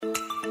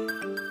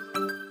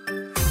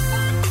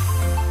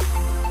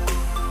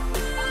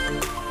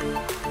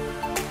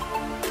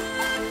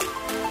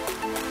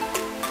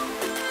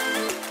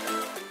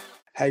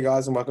Hey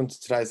guys, and welcome to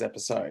today's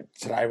episode.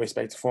 Today we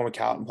speak to former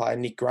Carlton player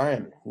Nick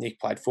Graham.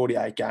 Nick played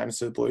 48 games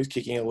for the Blues,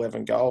 kicking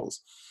 11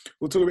 goals.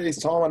 We'll talk about his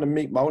time under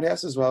Mick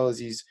Malthouse as well as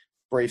his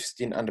brief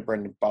stint under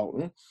Brendan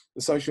Bolton,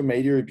 the social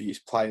media abuse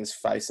players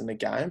face in the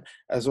game,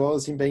 as well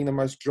as him being the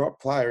most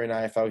dropped player in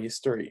AFL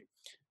history.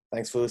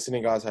 Thanks for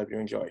listening, guys. Hope you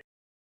enjoy.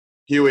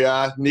 Here we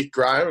are, Nick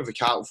Graham of the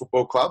Carlton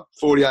Football Club.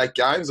 48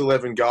 games,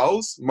 11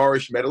 goals,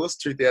 Morris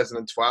medalist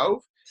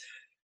 2012.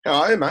 How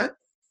are you, mate?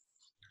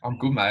 I'm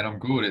good, mate. I'm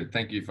good.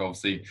 Thank you for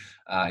obviously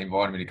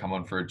inviting me to come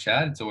on for a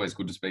chat. It's always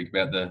good to speak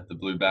about the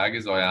Blue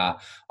Baggers.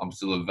 I'm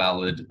still a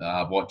valid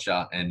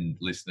watcher and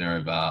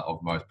listener of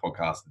most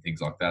podcasts and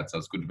things like that. So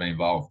it's good to be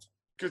involved.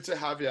 Good to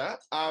have you.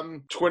 The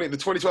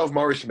 2012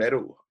 Morris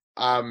medal.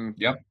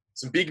 Yep.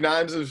 Some big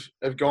names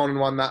have gone and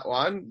won that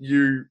one.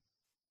 You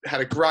had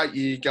a great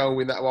year going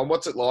win that one.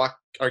 What's it like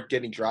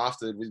getting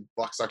drafted with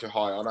such a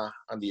high honour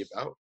under your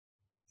belt?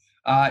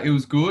 It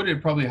was good. It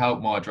probably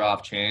helped my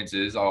draft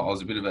chances. I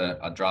was a bit of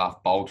a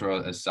draft bolter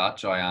as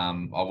such. I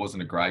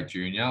wasn't a great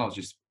junior. I was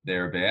just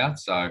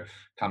thereabouts. So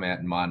come out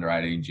in my under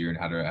 18s year and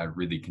had a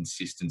really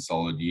consistent,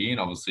 solid year. And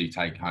obviously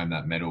take home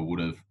that medal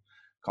would have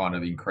kind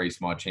of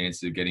increased my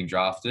chances of getting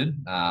drafted.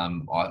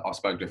 I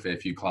spoke to a fair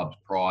few clubs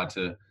prior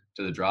to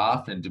the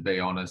draft, and to be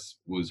honest,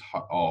 was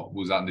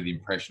under the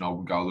impression I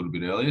would go a little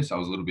bit earlier. So I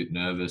was a little bit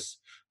nervous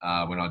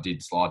when I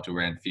did slide to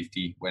around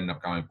 50. We ended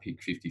up going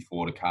pick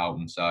 54 to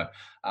Carlton. So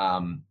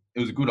it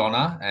was a good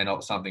honour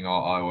and something I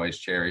always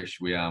cherish.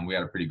 We had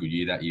a pretty good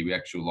year that year. We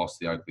actually lost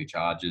the Oakley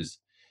Chargers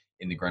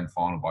in the grand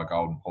final by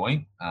Golden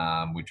Point,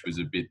 which was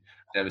a bit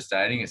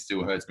devastating. It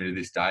still hurts me to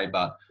this day,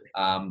 but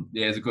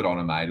yeah, it was a good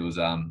honour, mate.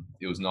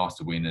 It was nice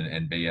to win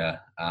and be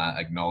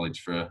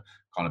acknowledged for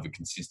kind of a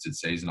consistent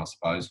season, I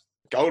suppose.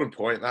 Golden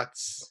Point,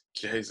 that's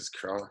Jesus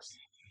Christ.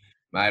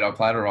 Mate, I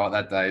played all right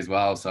that day as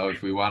well. So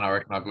if we won, I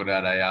reckon I could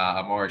have had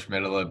a Morris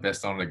medal, a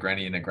best honour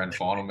granny, and a grand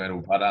final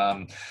medal. But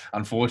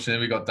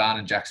unfortunately, we got done,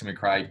 and Jackson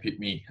McRae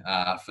picked me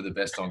for the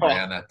best on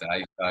ground that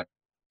day. So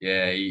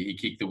yeah, he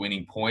kicked the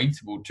winning point.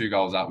 We were 2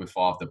 goals up with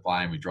 5 to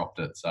play, and we dropped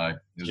it. So it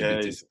was a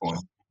bit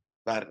disappointing.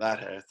 That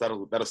hurts.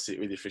 That'll sit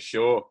with you for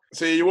sure.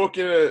 So you walk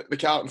into the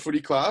Carlton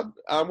Footy Club.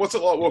 What's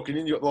it like walking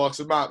in? You got the likes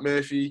of Mark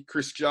Murphy,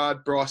 Chris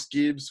Judd, Bryce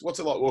Gibbs. What's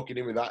it like walking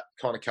in with that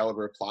kind of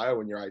calibre of player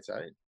when you're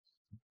 18?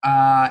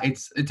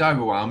 It's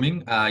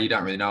overwhelming. You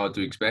don't really know what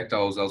to expect. I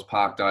was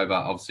parked over.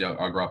 Obviously,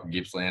 I grew up in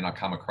Gippsland. I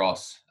come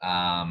across.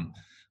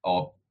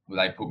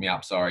 They put me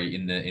up.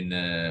 In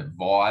the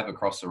Vibe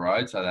across the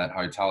road. So that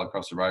hotel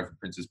across the road from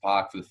Princes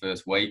Park for the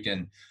first week,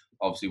 and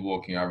obviously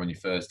walking over on your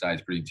first day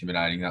is pretty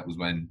intimidating. That was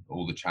when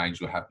all the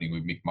changes were happening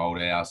with Mick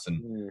Malthouse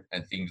and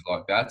things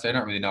like that. So you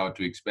don't really know what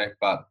to expect,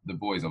 but the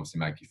boys obviously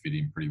make you fit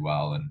in pretty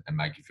well and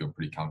make you feel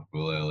pretty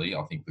comfortable early.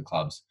 I think the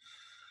clubs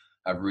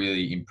have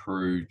really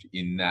improved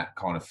in that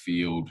kind of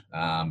field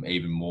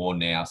even more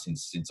now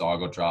since I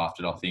got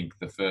drafted. I think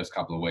the first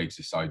couple of weeks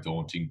are so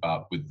daunting,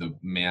 but with the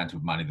amount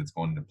of money that's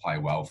gone into play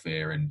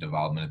welfare and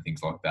development and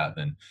things like that,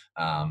 then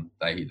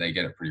they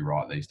get it pretty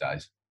right these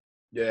days.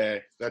 Yeah,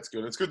 that's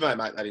good. It's good they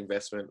make that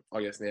investment,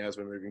 I guess, now as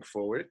we're moving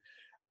forward.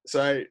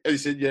 So, as you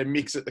said, yeah,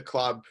 Mick's at the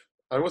club.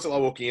 I mean, what's it like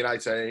walking in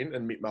 18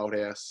 and Mick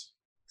Malthouse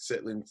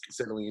settling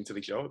into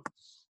the job?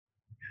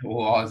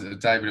 Well, I'll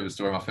tell you a bit of a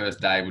story. My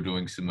first day, we're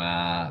doing some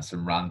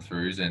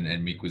run-throughs, and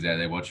Mick was out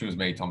there watching. It was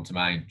me, Tom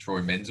Tamain,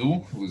 Troy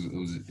Menzel. It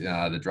was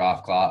the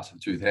draft class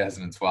of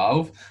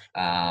 2012.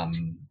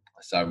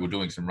 So we're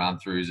doing some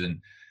run-throughs,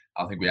 and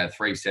I think we had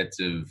 3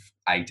 sets of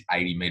 8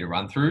 80-metre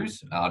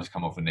run-throughs. I just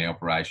come off a knee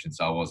operation,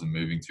 so I wasn't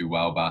moving too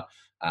well, but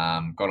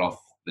got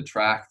off the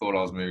track, thought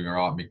I was moving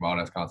all right. Mick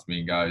Malthouse comes to me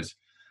and goes,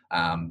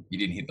 you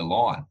didn't hit the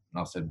line.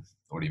 And I said,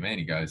 what do you mean?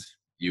 He goes,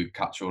 you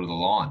cut short of the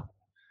line.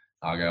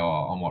 I go,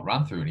 on what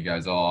run-through? And he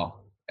goes, on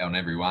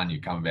every one, you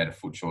come about a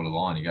foot short of the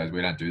line. He goes,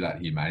 we don't do that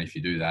here, mate. If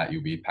you do that,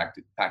 you'll be pack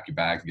your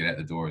bags and get out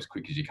the door as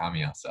quick as you come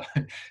here. So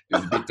it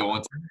was a bit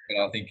daunting,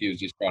 but I think he was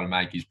just trying to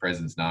make his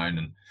presence known,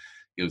 and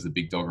he was the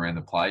big dog around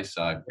the place.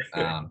 So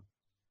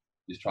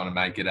just trying to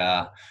make it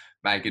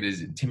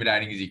as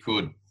intimidating as he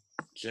could.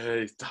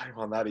 Jeez,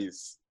 damn,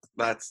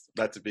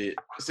 that's a bit.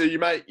 So you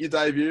make your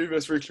debut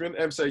versus Richmond,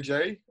 MCG.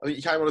 I think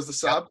you came on as the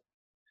sub.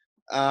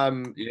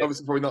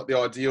 Obviously probably not the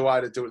ideal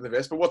way to do it in the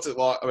vest, but what's it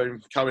like? I mean,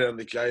 coming on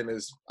the game,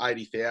 there's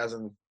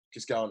 80,000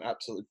 just going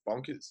absolute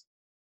bonkers.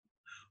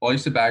 Well, I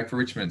used to bag for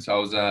Richmond, so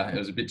it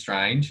was a bit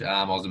strange.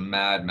 I was a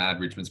mad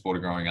Richmond supporter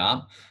growing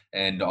up,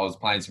 and I was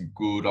playing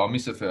I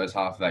missed the first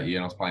half of that year,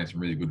 and I was playing some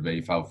really good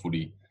VFL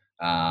footy,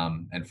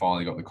 and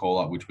finally got the call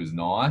up, which was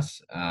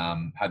nice.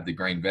 Had the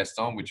green vest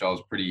on, which I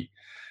was pretty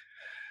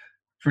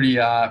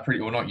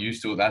well, not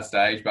used to at that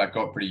stage, but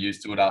got pretty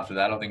used to it after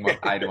that. I think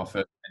 8 of my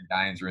first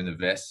 10 games were in the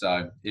vest,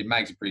 so it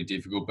makes it pretty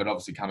difficult. But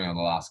obviously coming on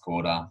the last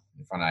quarter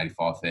in front of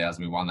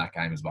 85,000, we won that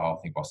game as well,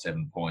 I think by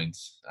 7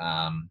 points.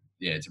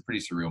 Yeah, it's a pretty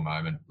surreal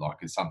moment. Like,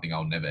 it's something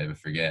I'll never, ever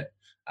forget.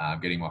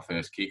 Getting my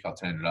first kick, I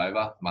turned it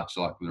over, much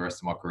like the rest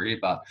of my career.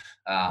 But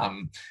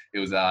it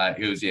was a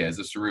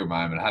surreal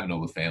moment. Having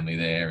all the family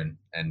there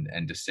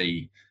and to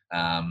see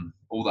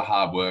all the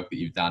hard work that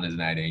you've done as an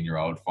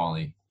 18-year-old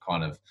finally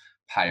kind of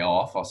pay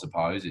off, I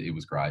suppose, it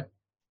was great.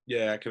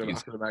 Yeah, I You can, can I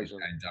see can imagine.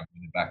 Kane jumping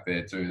in the back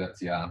there too. That's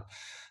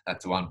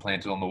the one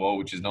planted on the wall,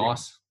 which is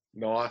nice.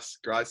 Nice,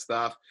 great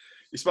stuff.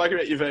 You spoke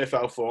about your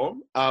VFL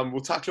form.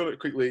 We'll touch on it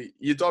quickly.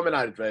 You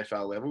dominated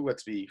VFL level.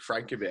 Let's be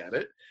frank about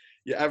it.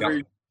 You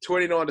averaged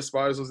 29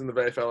 disposals in the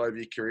VFL over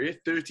your career,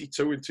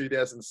 32 in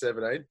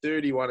 2017,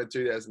 31 in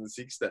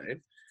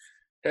 2016.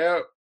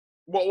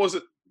 What was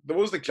it? What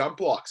was the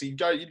jump like? So you'd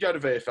go to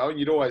VFL and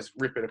you'd always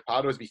rip it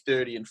apart. It would be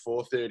 30 and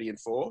 4, 30 and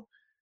 4.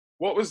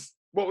 What was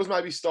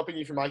maybe stopping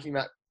you from making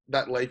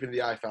that leap into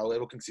the AFL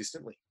level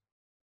consistently?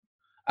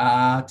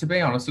 To be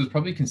honest, it was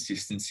probably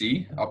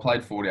consistency. I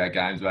played 48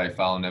 games of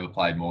AFL and never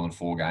played more than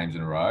 4 games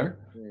in a row.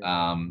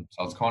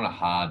 So it's kind of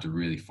hard to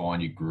really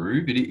find your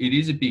groove. It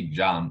is a big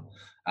jump.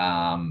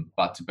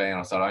 But to be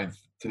honest,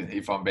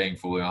 if I'm being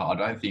fully honest,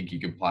 I don't think you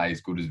can play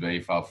as good as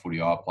VFL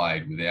footy I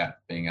played without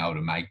being able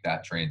to make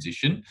that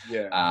transition.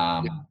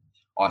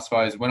 I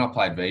suppose when I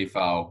played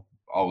VFL,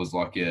 I was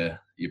like your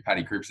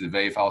Paddy Cripps of the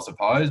VFL, I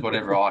suppose.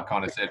 Whatever I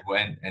kind of said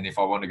when, and if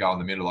I wanted to go in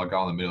the middle, I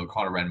go in the middle.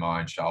 Kind of ran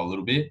my own show a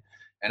little bit.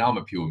 And I'm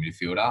a pure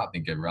midfielder. I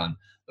think everyone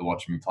that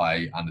watches me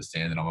play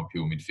understand that I'm a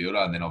pure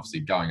midfielder. And then obviously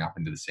going up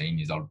into the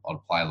seniors, I'd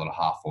play a lot of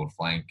half-forward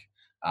flank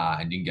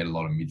and didn't get a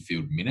lot of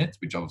midfield minutes,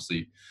 which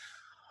obviously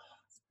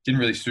didn't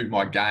really suit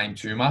my game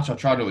too much. I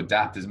tried to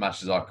adapt as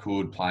much as I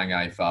could playing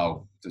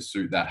AFL to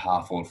suit that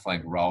half-forward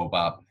flank role.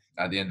 But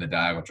at the end of the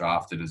day, I got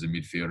drafted as a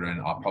midfielder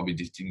and I probably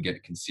just didn't get a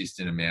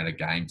consistent amount of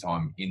game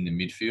time in the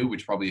midfield,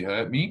 which probably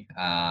hurt me.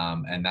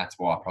 And that's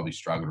why I probably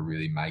struggled to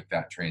really make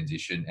that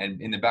transition.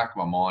 And in the back of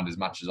my mind, as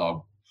much as I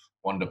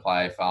wanted to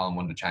play AFL and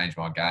wanted to change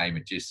my game,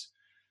 it just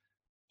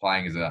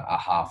playing as a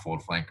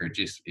half-forward flanker, it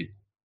just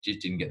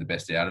didn't get the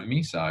best out of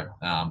me. So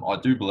I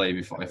do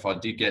believe if I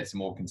did get some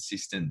more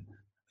consistent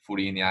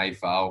footy in the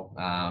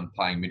AFL,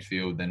 playing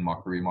midfield, then my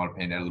career might have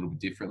panned out a little bit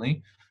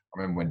differently. I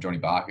remember when Johnny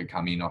Barker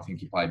come in, I think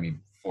he played me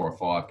 4 or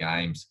 5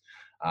 games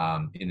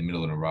in the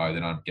middle in a row.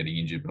 Then I'm getting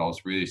injured, but I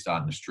was really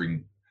starting to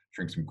string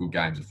some good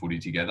games of footy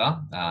together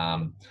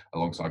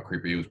alongside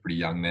Cripper. He was pretty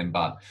young then,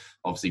 but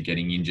obviously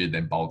getting injured,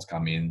 then Bolts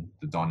come in,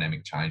 the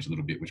dynamic changed a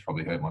little bit, which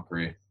probably hurt my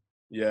career.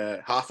 Yeah,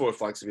 half-forward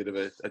flank's a bit of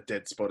a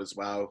dead spot as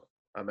well.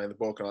 I mean, the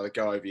ball can either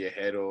go over your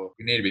head or...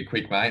 You need to be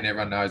quick, mate, and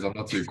everyone knows I'm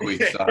not too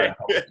quick, so I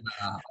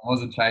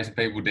wasn't chasing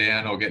people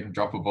down or getting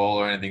drop a ball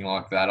or anything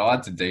like that. I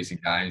had some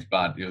decent games,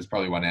 but it was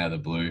probably one out of the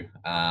blue.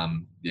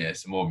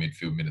 Some more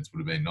midfield minutes would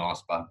have been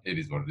nice, but it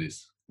is what it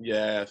is.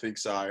 Yeah, I think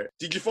so.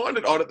 Did you find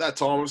it odd at that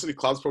time? Obviously, the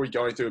club's probably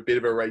going through a bit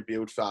of a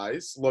rebuild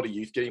phase. A lot of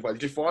youth getting played.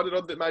 Did you find it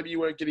odd that maybe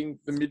you weren't getting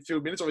the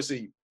midfield minutes?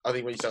 Obviously, I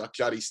think when you say like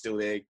Juddy's still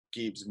there,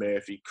 Gibbs,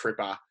 Murphy,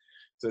 Cripper.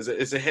 So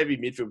it's a heavy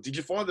midfield. Did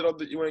you find it odd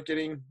that you weren't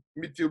getting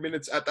midfield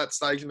minutes at that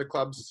stage in the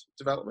club's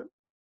development?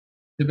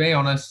 To be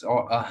honest,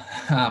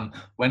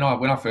 when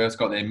I first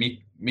got there,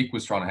 Mick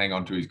was trying to hang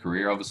on to his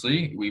career.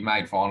 Obviously, we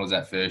made finals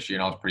that first year,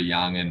 and I was pretty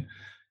young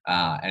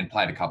and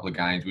played a couple of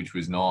games, which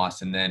was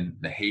nice. And then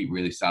the heat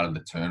really started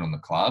to turn on the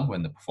club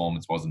when the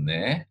performance wasn't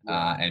there.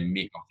 And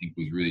Mick, I think,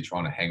 was really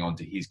trying to hang on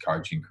to his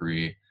coaching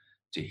career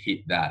to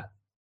hit the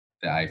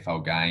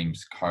AFL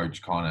Games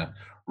coach kind of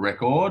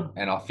record.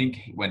 And I think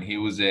when he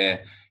was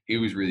there, he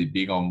was really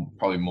big on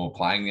probably more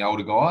playing the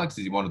older guy because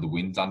he wanted the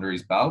wins under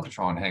his belt to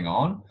try and hang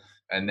on.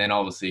 And then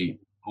obviously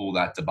all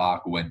that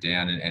debacle went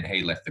down and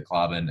he left the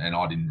club and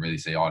I didn't really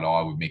see eye to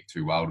eye with Mick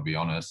too well, to be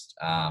honest.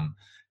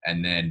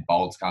 And then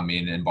Bolts come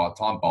in, and by the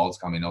time Bolts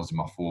come in, I was in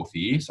my 4th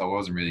year, so I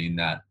wasn't really in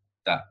that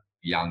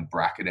young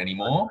bracket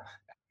anymore.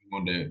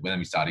 Then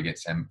we started to get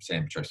Sam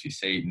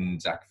Petrosky-Seaton,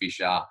 Zach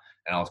Fisher,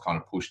 and I was kind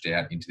of pushed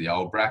out into the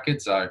old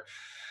bracket. So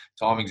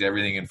timing's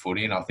everything in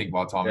footy, and I think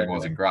my timing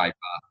wasn't great.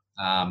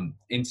 But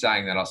in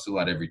saying that, I still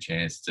had every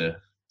chance to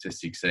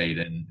succeed,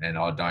 and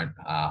I don't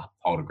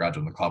hold a grudge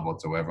on the club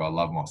whatsoever. I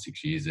love my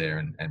 6 years there,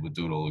 and would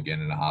do it all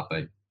again in a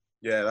heartbeat.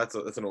 Yeah, that's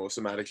an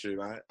awesome attitude,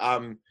 mate.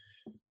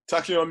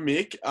 Touching on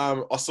Mick,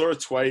 I saw a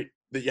tweet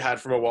that you had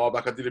from a while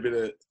back. I did a bit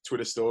of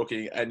Twitter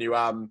stalking, and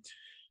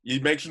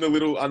you mentioned a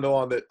little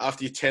underline that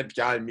after your 10th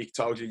game, Mick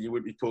told you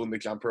would be pulling the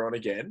jumper on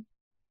again.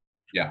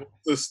 Yeah.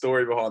 What's the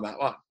story behind that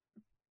one?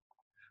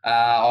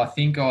 I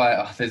think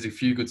there's a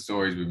few good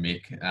stories with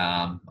Mick.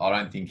 I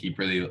don't think he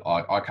really.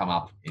 I come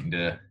up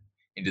into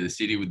the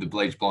city with the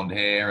bleach blonde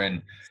hair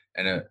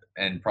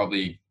and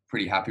probably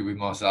pretty happy with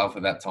myself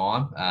at that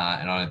time.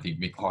 And I don't think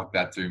Mick liked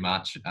that too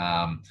much.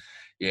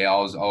 I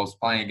was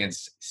playing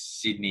against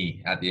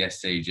Sydney at the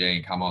SCG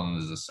and come on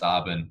as a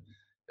sub, and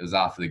it was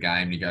after the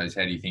game. And he goes,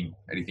 "How do you think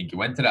you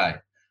went today?"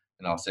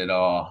 And I said,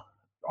 "Oh,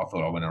 I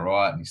thought I went all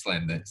right." And he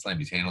slammed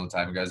his hand on the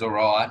table and goes, "All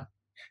right."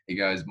 He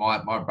goes,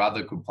 my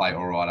brother could play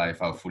all right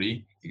AFL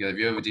footy. He goes, "If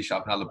you ever dish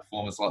up another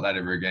performance like that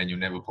ever again, you'll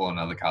never pull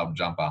another Carlton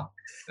jumper." And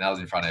that was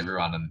in front of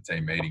everyone in the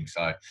team meeting.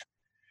 So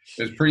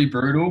it was pretty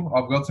brutal.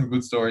 I've got some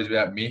good stories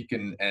about Mick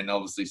and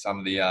obviously some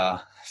of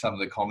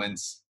the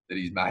comments that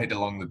he's made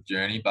along the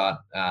journey.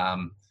 But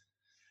I'll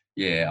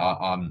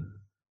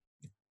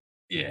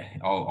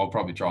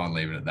probably try and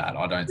leave it at that.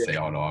 I don't see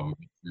eye to eye with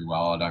Mick too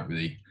well. I don't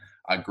really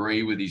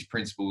agree with his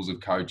principles of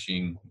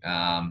coaching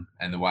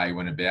and the way he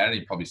went about it.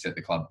 He probably set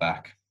the club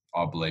back,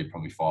 I believe,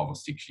 probably 5 or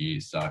 6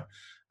 years. So,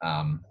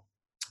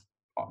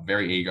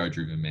 very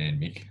ego-driven man,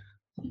 Mick.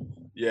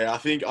 Yeah,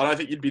 I don't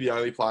think you'd be the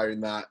only player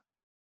in that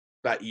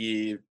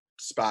year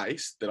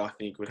space that I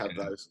think would have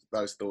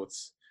those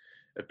thoughts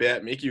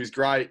about Mick. He was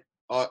great.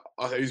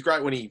 He was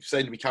great when he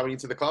seemed to be coming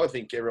into the club. I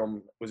think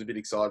everyone was a bit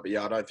excited, but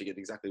yeah, I don't think it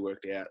exactly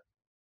worked out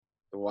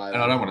the way.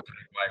 And I don't want to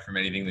take away from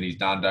anything that he's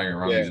done. Don't get me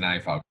wrong, Yeah. he's an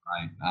AFL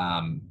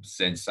great,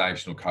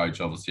 sensational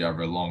coach, obviously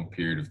over a long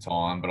period of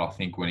time. But I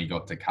think when he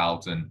got to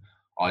Carlton,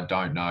 I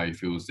don't know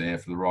if he was there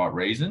for the right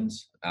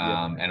reasons,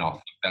 and I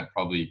think that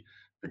probably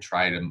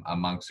betrayed him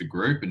amongst a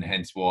group, and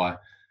hence why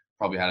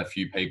probably had a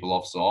few people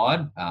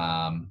offside.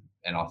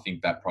 And I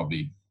think that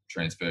probably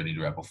transferred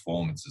into our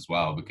performance as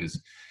well,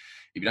 because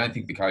if you don't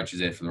think the coach is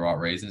there for the right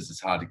reasons,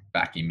 it's hard to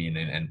back him in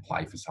and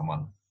play for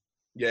someone.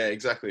 Yeah,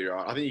 exactly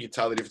right. I think you could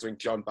tell the difference when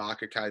John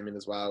Barker came in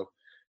as well,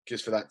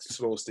 just for that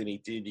small stint he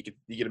did. You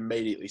could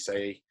immediately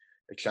see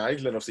a change.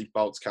 And then obviously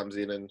Bolts comes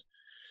in, and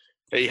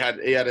he had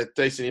a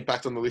decent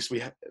impact on the list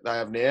they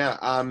have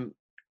now.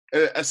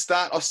 A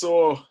stat I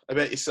saw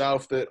about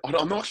yourself that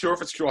I'm not sure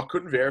if it's true. I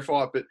couldn't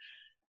verify it, but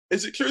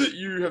is it true that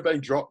you have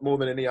been dropped more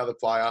than any other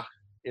player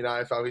in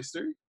AFL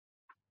history?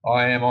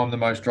 I'm the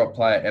most dropped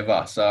player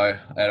ever. So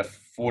out of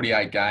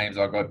 48 games,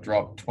 I got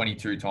dropped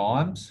 22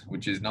 times,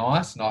 which is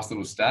nice. Nice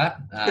little stat.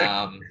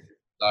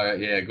 So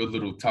yeah, good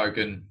little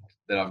token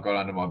that I've got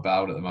under my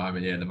belt at the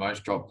moment. Yeah, the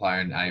most dropped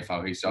player in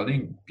AFL history. I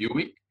think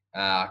Buick.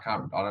 I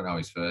don't know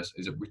his first.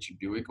 Is it Richie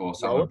Buick or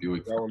someone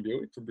Buick? Rowan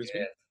Buick from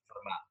Brisbane. Yeah,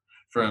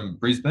 from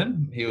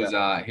Brisbane. He was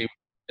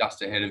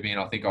just ahead of me,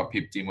 and I think I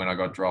pipped him when I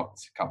got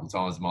dropped a couple of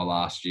times in my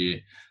last year.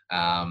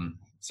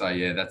 So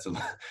yeah,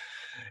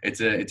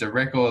 it's a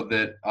record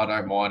that I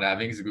don't mind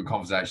having. It's a good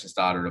conversation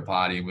starter at a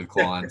party and with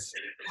clients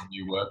in a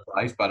new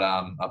workplace. But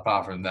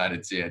apart from that,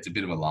 it's a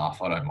bit of a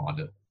laugh. I don't mind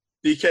it.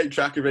 Do you keep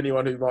track of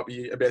anyone who might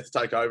be about to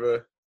take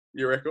over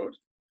your record?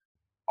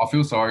 I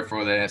feel sorry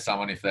for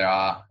someone if they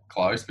are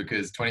close,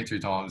 because 22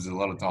 times is a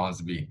lot of times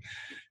to be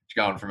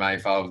going from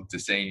AFL to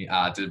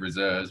senior to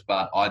reserves.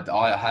 But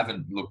I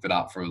haven't looked it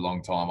up for a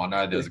long time. I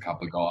know there's a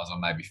couple of guys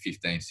on maybe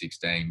 15,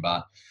 16,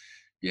 but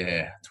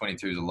yeah,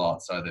 22 is a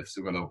lot. So they've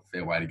still got a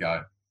fair way to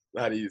go.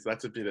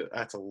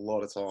 That's a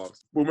lot of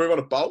times. We'll move on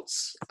to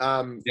Bolts.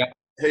 Yep.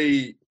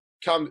 He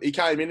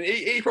came in.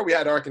 He probably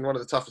had, I reckon, one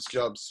of the toughest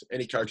jobs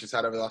any coach has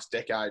had over the last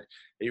decade.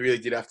 He really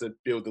did have to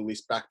build the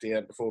list back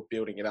down before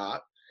building it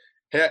up.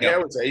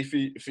 How was he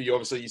for you?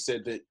 Obviously, you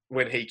said that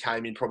when he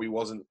came in, probably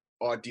wasn't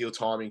ideal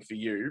timing for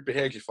you. But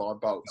how did you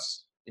find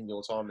Bolts in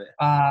your time there?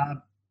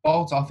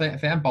 Bolts, I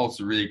found Bolts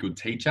a really good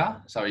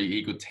teacher. So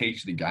he could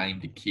teach the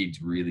game to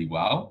kids really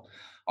well.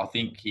 I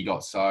think he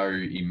got so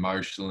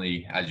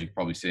emotionally, as you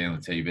probably see on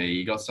the TV,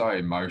 he got so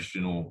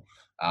emotional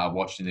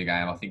watching the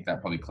game. I think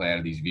that probably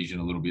clouded his vision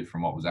a little bit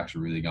from what was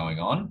actually really going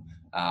on.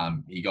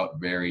 He got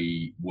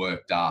very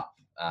worked up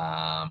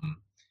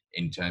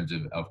in terms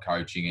of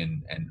coaching,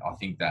 and I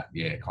think that,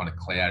 kind of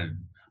clouded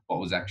what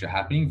was actually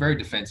happening. Very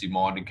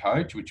defensive-minded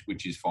coach,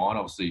 which is fine.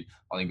 Obviously,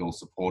 I think all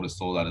supporters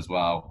saw that as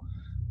well.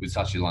 With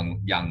such a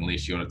young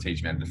list, you got to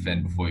teach him how to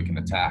defend before you can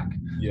attack.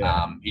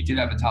 Yeah. He did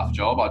have a tough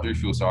job. I do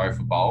feel sorry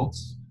for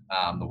Bolts,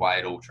 the way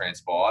it all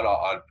transpired.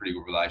 I had a pretty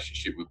good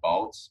relationship with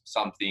Bolts.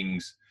 Some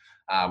things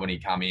when he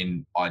come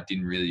in, I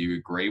didn't really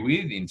agree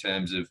with in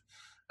terms of,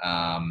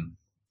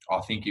 I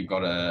think you've got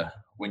to,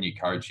 when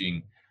you're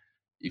coaching,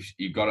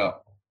 you've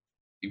got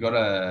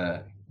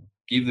to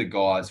give the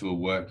guys who are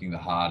working the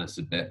hardest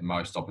the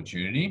most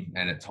opportunity.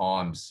 And at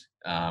times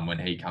when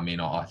he come in,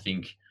 I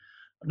think,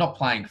 not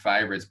playing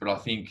favourites, but I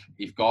think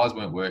if guys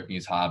weren't working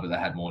as hard, but they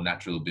had more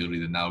natural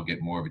ability, then they'll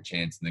get more of a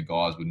chance than the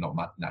guys with not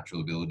much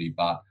natural ability,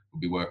 but will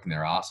be working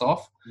their ass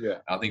off. Yeah.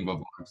 I think for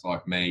blokes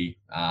like me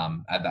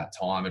at that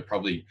time,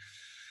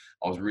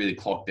 I was really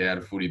clocked out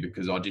of footy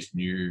because I just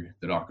knew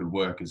that I could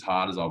work as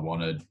hard as I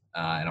wanted,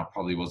 and I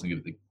probably wasn't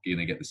going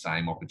to get the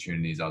same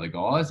opportunity as other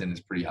guys. And it's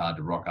pretty hard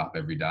to rock up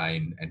every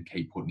day and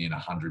keep putting in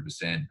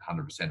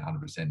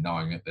 100%,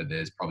 knowing that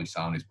there's probably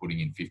someone who's putting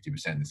in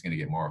 50% that's going to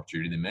get more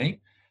opportunity than me.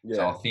 Yeah.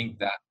 So I think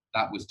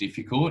that was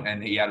difficult,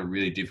 and he had a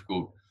really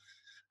difficult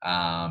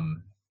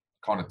kind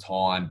of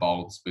time,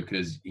 Bolts,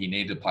 because he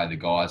needed to play the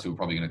guys who were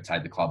probably going to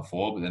take the club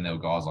forward, but then there were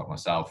guys like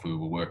myself who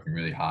were working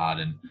really hard,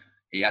 and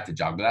he had to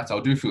juggle that. So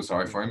I do feel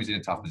sorry for him. He's in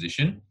a tough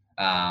position.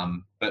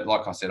 But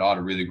like I said, I had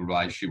a really good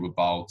relationship with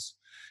Bolts.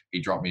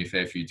 He dropped me a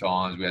fair few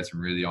times. We had some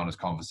really honest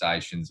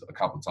conversations. A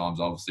couple of times,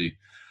 obviously,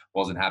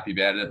 wasn't happy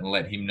about it and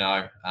let him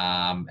know.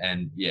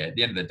 And yeah, at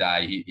the end of the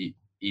day,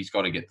 he's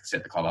got to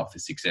set the club up for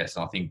success.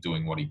 And I think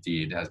doing what he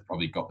did has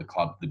probably got the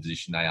club to the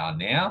position they are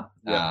now.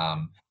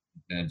 Yeah.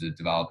 In terms of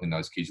developing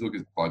those kids. Look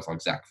at blokes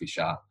like Zach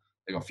Fisher.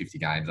 They've got 50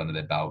 games under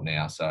their belt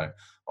now. So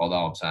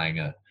although I'm saying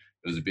it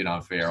was a bit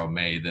unfair on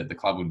me, that the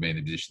club wouldn't be in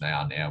the position they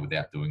are now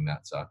without doing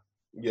that. So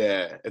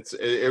yeah, it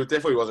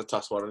definitely was a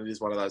tough one. And it is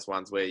one of those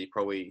ones where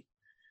the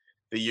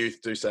youth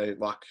do say,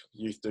 like,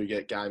 youth do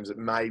get games that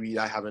maybe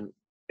they haven't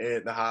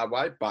earned the hard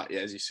way. But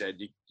yeah, as you said,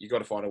 you got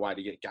to find a way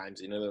to get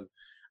games into them.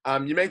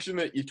 You mentioned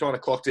that you kind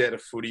of clocked out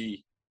of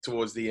footy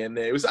towards the end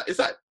there. Is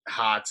that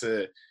hard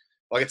to,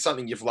 like, it's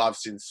something you've loved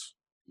since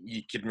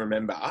you can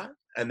remember,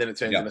 and then it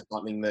turns into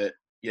something that,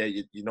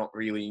 you're not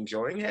really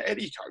enjoying? How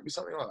do you cope with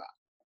something like that?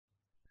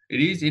 It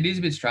is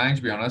a bit strange,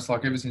 to be honest.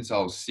 Like, ever since I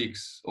was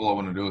 6, all I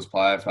wanted to do was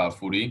play AFL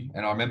footy.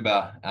 And I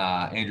remember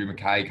Andrew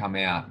McKay come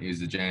out, he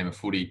was the GM of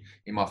footy,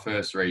 in my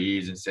first 3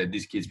 years and said,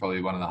 this kid's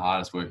probably one of the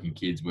hardest working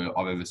kids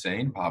I've ever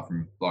seen, apart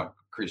from, like,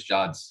 Chris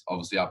Judd's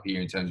obviously up here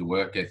in terms of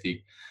work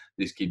ethic.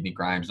 This kid, Nick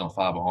Graham's, not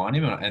far behind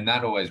him. And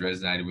that always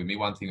resonated with me.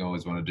 One thing I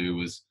always want to do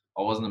was,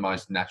 I wasn't the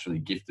most naturally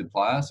gifted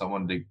player, so I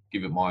wanted to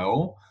give it my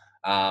all.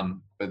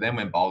 But then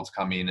when Bolts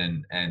come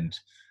in and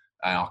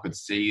I could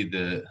see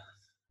the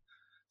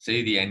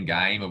end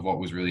game of what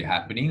was really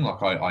happening.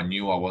 Like, I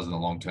knew I wasn't a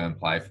long-term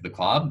player for the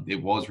club.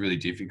 It was really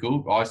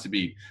difficult. I used to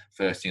be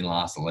first in,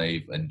 last to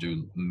leave and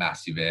do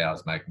massive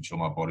hours, making sure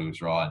my body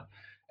was right.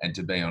 And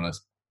to be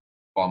honest,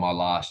 by my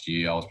last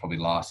year, I was probably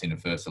last in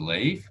and first to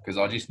leave, because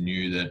I just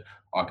knew that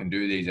I can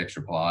do these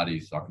extra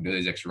Pilates, I can do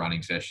these extra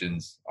running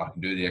sessions, I can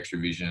do the extra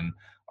vision,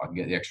 I can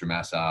get the extra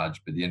massage,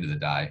 but at the end of the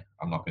day,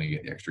 I'm not going to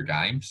get the extra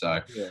game.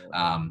 So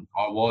I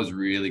was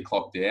really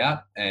clocked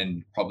out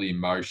and probably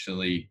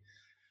emotionally,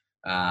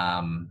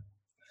 how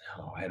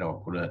do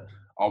I put it?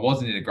 I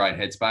wasn't in a great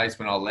headspace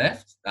when I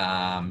left,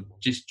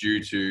 just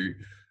due to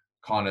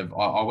kind of,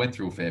 I went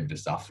through a fair bit of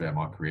stuff throughout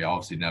my career. I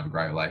obviously didn't have a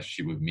great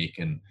relationship with Mick,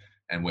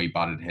 and we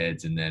butted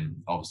heads, and then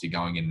obviously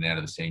going in and out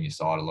of the senior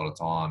side a lot of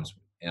times.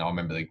 And I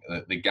remember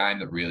the game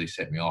that really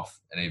set me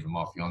off, and even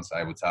my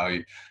fiance will tell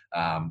you,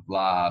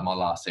 my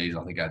last season,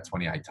 I think I had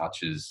 28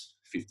 touches,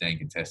 15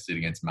 contested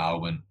against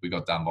Melbourne. We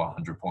got done by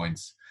 100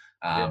 points.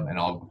 And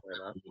I was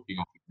looking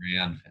off the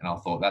ground, and I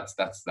thought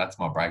that's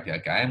my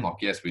breakout game. Like,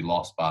 yes, we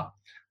lost, but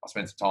I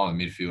spent some time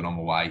in midfield on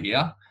my way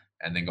here,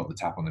 and then got the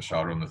tap on the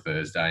shoulder on the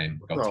Thursday and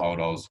got told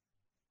I was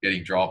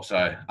getting dropped.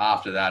 So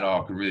after that, I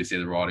could really see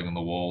the writing on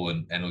the wall,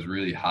 and it was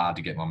really hard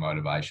to get my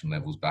motivation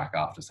levels back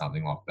after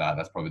something like that.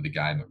 That's probably the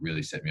game that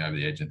really set me over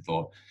the edge, and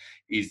thought,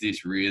 is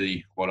this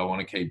really what I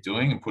want to keep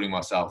doing, and putting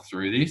myself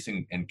through this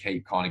and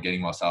keep kind of getting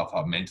myself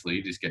up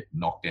mentally, just get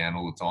knocked down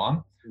all the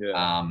time.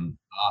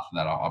 After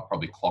that, I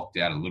probably clocked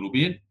out a little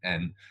bit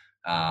and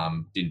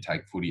didn't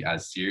take footy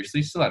as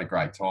seriously. Still had a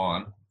great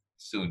time,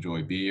 still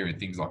enjoy beer and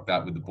things like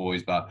that with the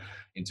boys, but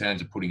in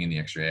terms of putting in the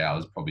extra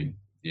hours, probably,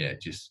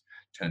 just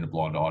turn a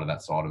blind eye to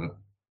that side of it.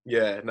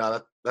 Yeah,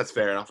 no, that's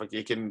fair enough. Like,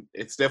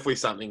 it's definitely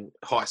something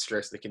high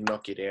stress that can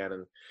knock you down,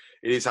 and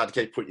it is hard to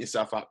keep putting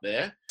yourself up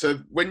there. So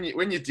when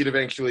you did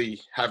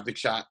eventually have the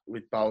chat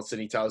with Bolts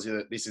and he tells you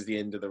that this is the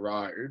end of the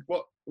road,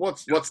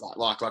 what's that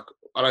like? Like,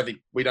 I don't think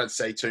we don't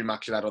see too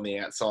much of that on the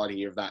outside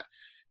here, of that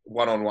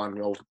one-on-one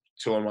or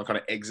two-on-one kind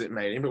of exit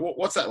meeting. But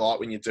what's that like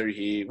when you do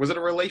hear? Was it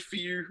a relief for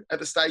you at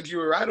the stage you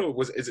were at, or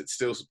does it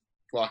still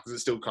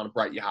kind of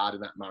break your heart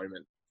in that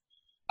moment?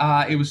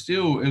 It was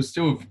still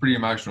a pretty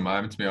emotional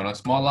moment, to be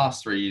honest. My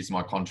last 3 years of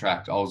my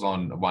contract, I was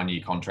on a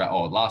 1-year contract.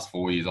 Last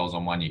 4 years I was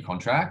on 1-year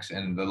contracts,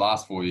 and the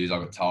last 4 years I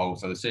got told.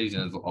 So the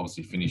season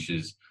obviously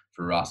finishes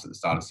for us at the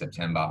start of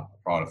September.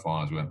 Prior to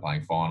finals, we weren't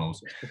playing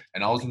finals,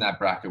 and I was in that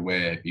bracket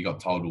where you got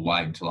told to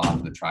wait until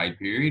after the trade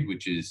period,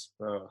 which is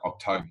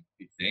October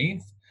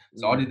 15th.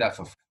 So I did that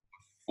for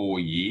 4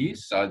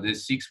 years. So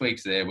there's 6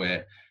 weeks there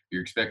where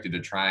you're expected to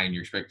train,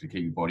 you're expected to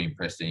keep your body in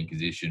pristine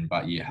condition,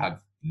 but you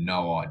have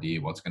no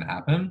idea what's going to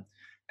happen.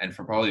 And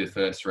for probably the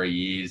first 3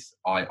 years,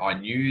 I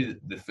knew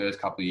the first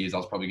couple of years I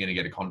was probably going to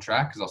get a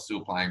contract, because I was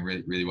still playing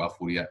really, really well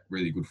footy,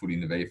 really good footy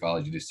in the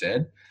VFL, as you just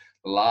said.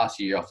 The last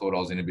year, I thought I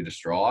was in a bit of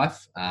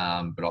strife,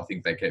 but I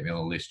think they kept me on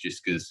the list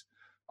just because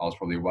I was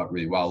probably a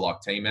really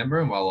well-liked team member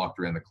and well-liked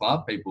around the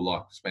club. People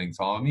liked spending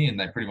time with me, and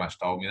they pretty much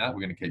told me that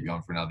we're going to keep you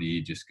on for another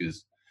year just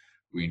because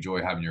we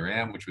enjoy having you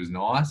around, which was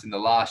nice. In the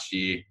last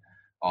year,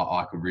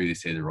 I could really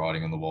see the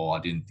writing on the wall. I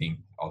didn't think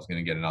I was going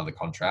to get another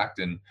contract.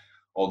 And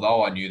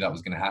although I knew that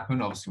was going to happen,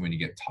 obviously when you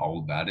get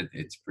told that,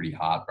 it's pretty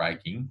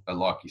heartbreaking. But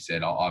like you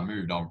said, I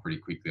moved on pretty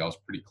quickly. I was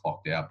pretty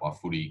clocked out by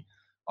footy.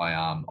 I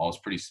was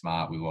pretty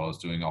smart with what I was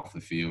doing off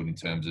the field in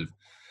terms of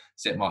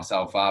set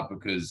myself up,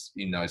 because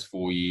in those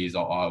 4 years, I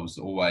was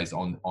always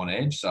on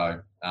edge.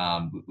 So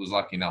was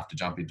lucky enough to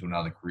jump into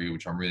another career,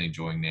 which I'm really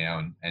enjoying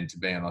now. And to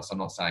be honest, I'm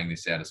not saying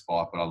this out of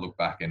spite, but I look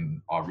back and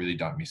I really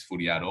don't miss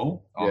footy at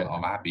all.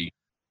 I'm happy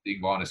big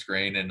behind a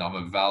screen, and I'm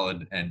a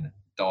valid and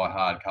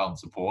die-hard Carlton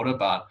supporter.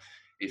 But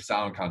if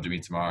someone come to me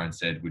tomorrow and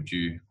said, would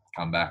you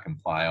come back and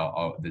play,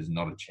 there's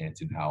not a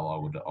chance in hell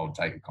I would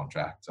take a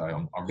contract. So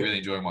I'm really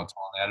enjoying my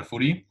time out of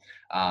footy.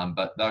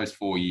 But those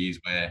 4 years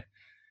where,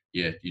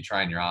 you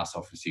train your ass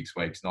off for 6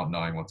 weeks, not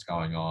knowing what's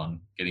going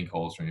on, getting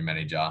calls from your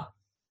manager,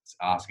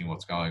 asking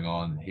what's going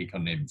on, he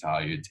couldn't even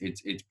tell you.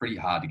 It's pretty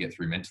hard to get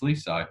through mentally.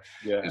 So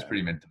it was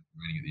pretty mental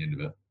at the end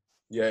of it.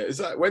 Yeah, is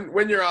that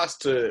when you're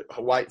asked to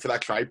wait for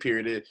that trade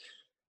period,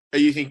 are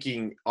you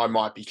thinking, I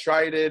might be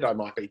traded, I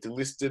might be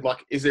delisted?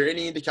 Like, is there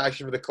any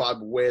indication for the club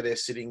where they're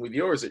sitting with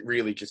you, or is it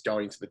really just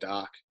going into the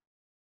dark?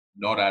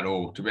 Not at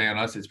all. To be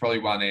honest, it's probably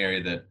one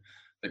area that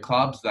the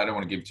clubs, they don't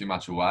want to give too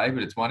much away,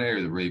 but it's one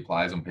area that really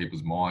plays on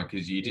people's mind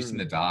because you're just in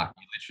the dark.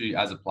 You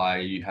literally, as a player,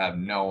 you have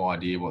no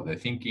idea what they're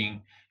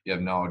thinking. You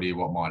have no idea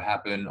what might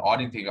happen. I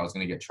didn't think I was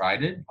going to get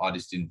traded. I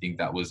just didn't think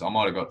that was. I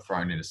might have got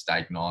thrown into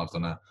steak knives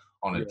on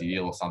a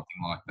deal or something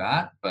like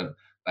that. But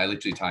they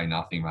literally tell you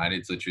nothing, mate.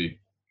 It's literally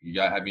you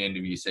go have your end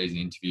of your season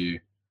interview.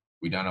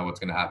 We don't know what's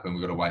going to happen.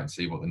 We've got to wait and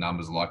see what the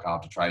numbers are like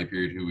after trade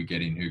period, who we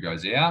get in, who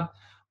goes out.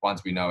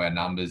 Once we know our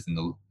numbers and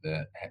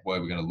the where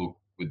we're going to look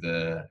with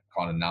the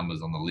kind of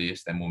numbers on the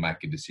list, then we'll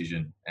make a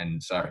decision.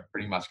 And so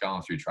pretty much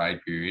going through trade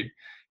period,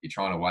 you're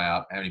trying to weigh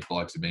up how many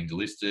blokes have been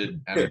delisted,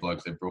 how many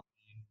blokes they've brought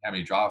in, how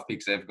many draft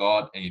picks they've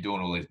got, and you're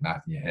doing all this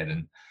math in your head.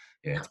 And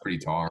yeah, it's pretty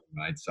tiring,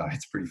 mate. So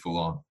it's pretty full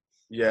on.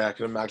 Yeah, I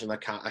can imagine I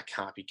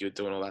can't be good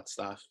doing all that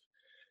stuff.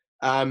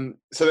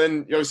 So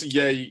then obviously,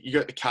 you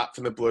got the cut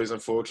from the Blues,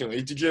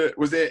 unfortunately.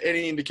 Was there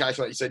any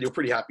indication, like you said, you're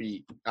pretty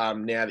happy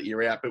now that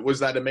you're out, but was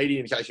that immediate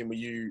indication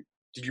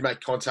did you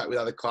make contact with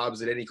other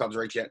clubs? Did any clubs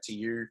reach out to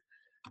you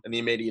in the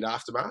immediate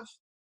aftermath?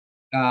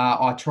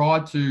 I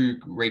tried to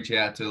reach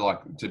out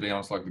to be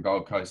honest, like the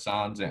Gold Coast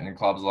Suns and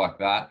clubs like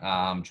that,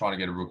 trying to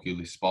get a rookie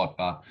list spot,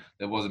 but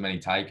there wasn't many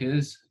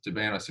takers. To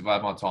be honest, if I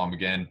had my time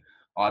again,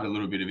 I had a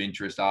little bit of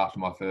interest after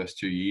my first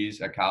 2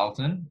 years at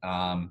Carlton.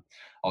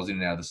 I was in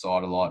and out of the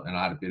side a lot, and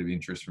I had a bit of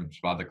interest from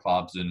some other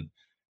clubs. And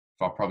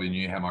if I probably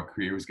knew how my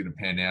career was going to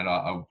pan out,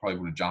 I probably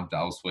would have jumped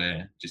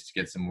elsewhere just to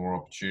get some more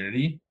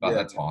opportunity. But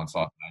that's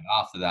hindsight. And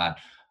after that,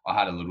 I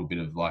had a little bit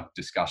of like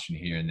discussion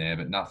here and there,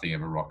 but nothing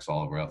ever rock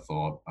solid where I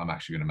thought I'm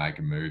actually going to make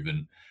a move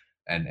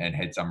and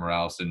head somewhere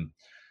else. And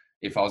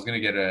if I was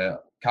going to get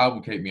Carl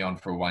will keep me on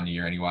for 1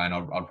 year anyway, and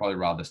I'd probably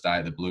rather stay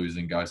at the Blues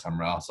than go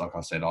somewhere else. Like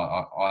I said,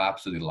 I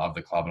absolutely love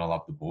the club and I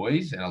love the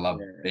boys and I love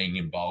being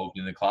involved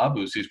in the club.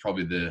 It was just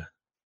probably the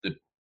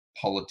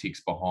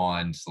politics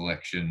behind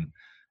selection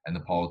and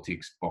the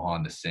politics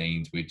behind the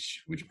scenes,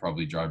 which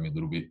probably drove me a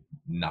little bit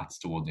nuts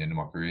towards the end of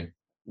my career.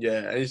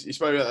 Yeah, and you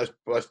spoke about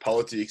those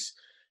politics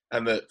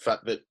and the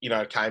fact that,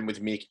 it came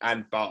with Mick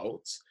and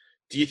Bolts.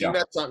 Do you think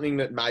that's something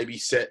that maybe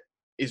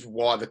is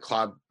why the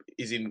club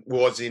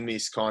was in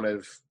this kind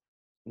of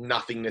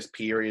nothingness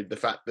period? The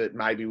fact that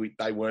maybe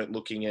they weren't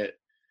looking at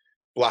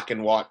black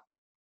and white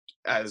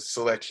as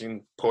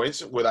selection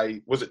points.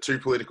 Was it too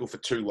political for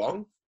too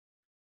long?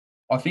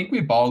 I think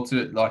we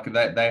bolted like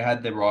they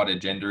had the right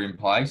agenda in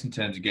place in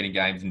terms of getting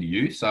games into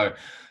youth. So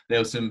there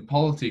was some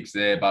politics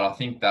there, but I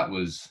think that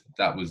was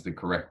the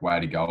correct way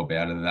to go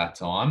about it at that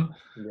time.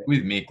 Yeah.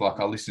 With Mick, like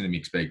I listen to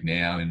Mick speak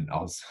now, and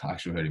I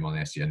actually heard him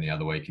on SEN the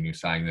other week, and he was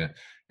saying that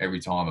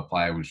every time a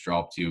player was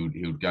dropped, he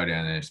would go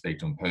down there and speak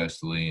to them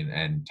personally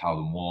and tell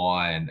them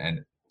why. And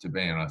to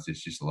be honest,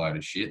 it's just a load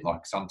of shit.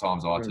 Like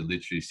sometimes I had to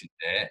literally sit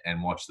there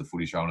and watch the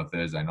footy show on a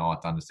Thursday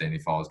night to understand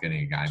if I was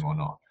getting a game or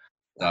not.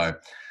 So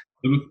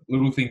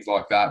little things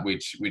like that,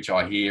 which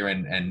I hear,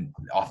 and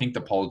I think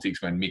the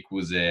politics when Mick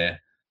was there,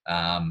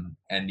 and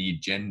the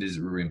agendas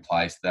that were in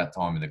place at that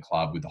time in the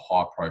club with the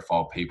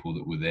high-profile people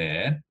that were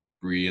there,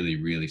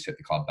 really, really set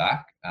the club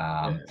back.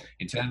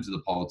 In terms of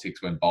the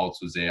politics when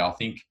Bolts was there, I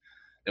think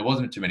there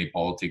wasn't too many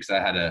politics. They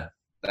had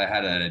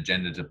an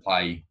agenda to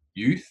play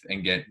youth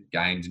and get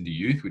games into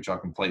youth, which I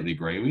completely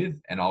agree with,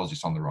 and I was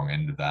just on the wrong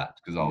end of that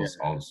because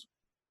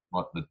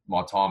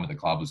my time at the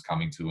club was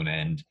coming to an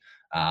end.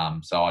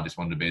 So I just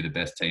wanted to be the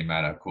best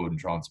teammate I could and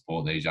try and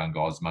support these young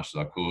guys as much as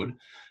I could.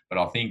 But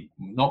I think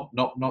not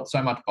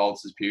so much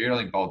Bolts' period. I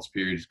think Bolts'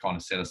 period has kind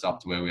of set us up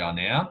to where we are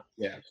now.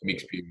 Yeah.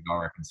 Mixed period, I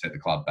reckon, set the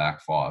club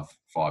back five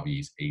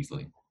years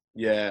easily.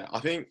 Yeah, I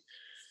think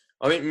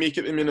Mick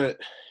at the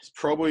minute is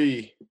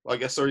probably,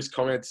 I saw his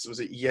comments, was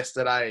it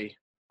yesterday,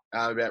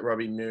 about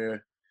Robbie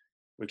Muir,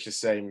 which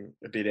just seemed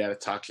a bit out of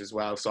touch as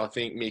well. So I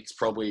think Mick's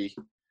probably...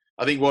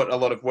 I think what a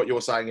lot of what you're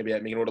saying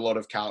about me and what a lot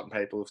of Carlton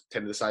people have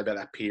tended to say about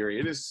that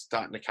period is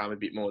starting to come a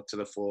bit more to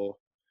the fore.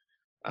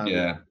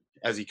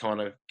 As he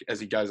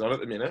goes on at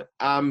the minute.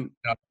 The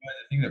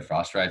thing that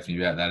frustrates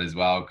me about that as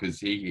well, because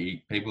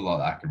people like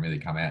that can really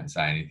come out and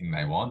say anything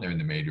they want. They're in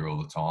the media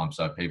all the time,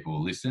 so people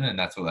will listen, and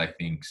that's what they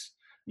think's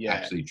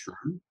actually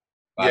true.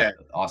 But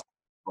I see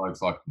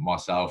blokes like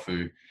myself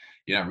who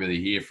you don't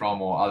really hear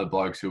from, or other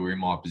blokes who were in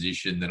my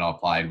position that I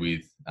played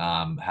with,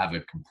 have a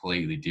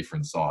completely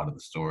different side of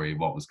the story of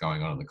what was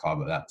going on at the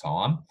club at that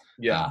time.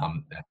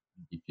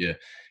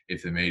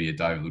 If the media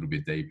dove a little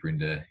bit deeper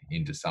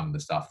into some of the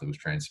stuff that was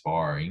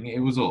transpiring, it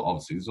was all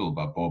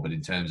above board. But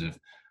in terms of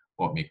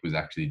what Mick was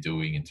actually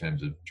doing, in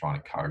terms of trying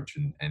to coach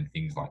and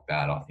things like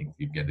that, I think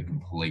you'd get a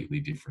completely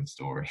different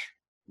story.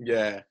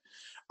 Yeah.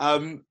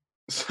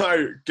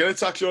 So going to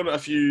touch on a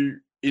few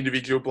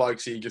individual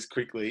blokes here just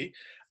quickly,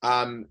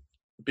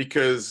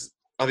 because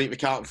I think the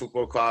Carlton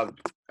Football Club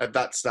at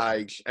that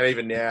stage, and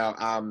even now,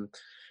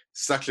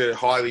 such a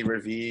highly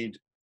revered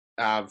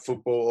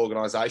football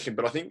organisation.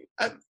 But I think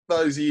at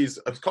those years,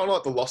 it was kind of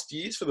like the lost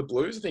years for the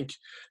Blues. I think a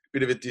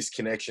bit of a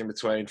disconnection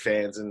between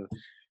fans and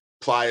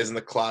players and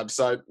the club.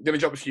 So I'm going to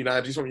drop a few names.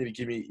 I just want you to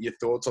give me your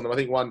thoughts on them. I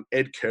think one,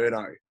 Ed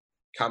Curnow,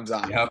 comes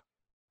up. Yep.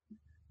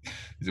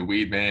 He's a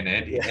weird man,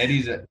 Ed.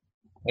 Yeah.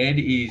 Ed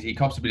he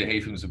cops a bit of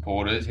heat from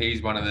supporters.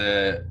 He's one of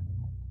the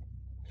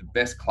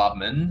best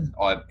clubman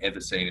I've ever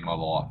seen in my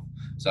life.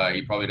 So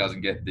he probably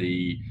doesn't get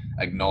the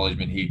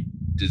acknowledgement he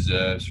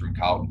deserves from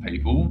Carlton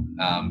people.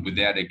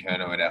 Without Ed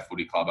Kerno at our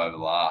footy club over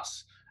the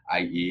last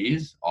 8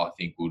 years, I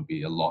think would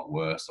be a lot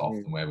worse off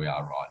than where we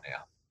are right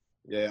now.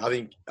 Yeah, I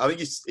think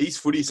his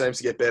footy seems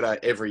to get better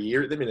every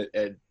year at the minute,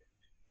 Ed.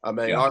 I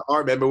mean, Yeah. I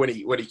remember when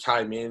he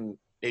came in,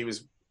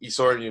 you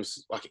saw him, he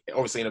was like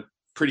obviously in a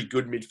pretty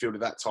good midfield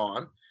at that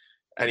time.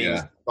 And he was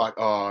Yeah. like,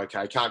 oh,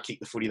 okay, can't kick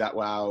the footy that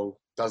well,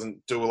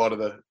 doesn't do a lot of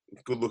the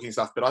good looking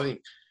stuff. But I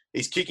think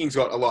his kicking's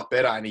got a lot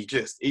better, and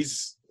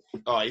he's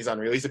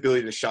unreal. His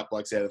ability to shut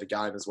blokes out of the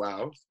game as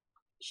well,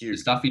 The huge.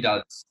 stuff he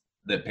does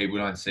that people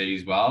don't see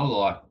as well,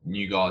 like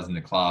new guys in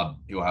the club,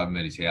 he'll have them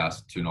at his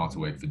house 2 nights a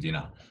week for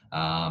dinner.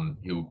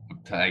 He'll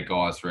take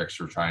guys for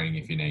extra training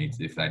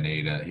if they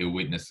need it. He'll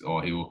witness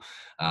or he'll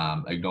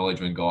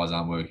acknowledge when guys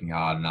aren't working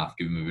hard enough,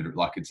 give them a bit of,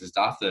 like, it's the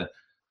stuff that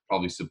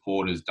probably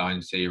supporters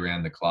don't see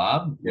around the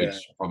club, Yeah,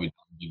 which probably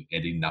doesn't give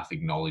Eddie enough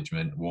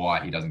acknowledgement,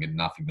 why he doesn't get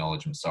enough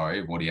acknowledgement,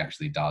 of what he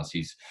actually does.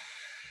 He's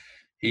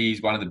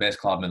one of the best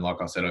clubmen, like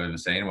I said, I've ever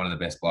seen, one of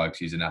the best blokes.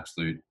 He's an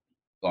absolute,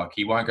 like,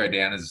 he won't go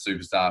down as a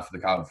superstar for the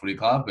Carlton Footy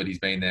Club, but he's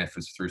been there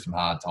through some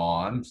hard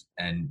times.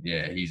 And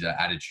yeah, his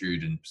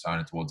attitude and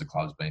persona towards the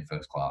club's been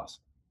first class.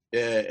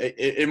 yeah.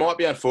 It might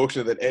be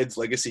unfortunate that Ed's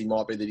legacy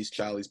might be that he's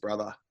Charlie's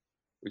brother,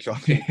 which I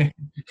think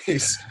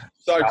is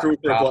so cruel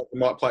for a bloke that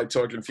might play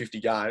 250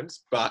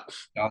 games. But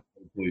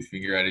Pull his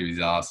finger out of his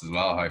ass as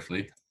well,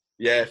 hopefully.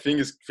 yeah,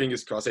 fingers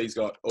crossed. He's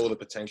got all the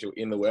potential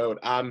in the world.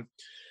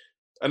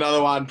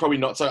 Another one, probably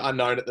not so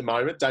unknown at the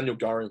moment, Daniel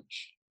Gorringe.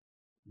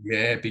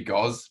 Yeah, big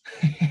Oz.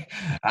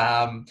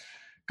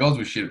 Goz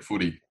was shit at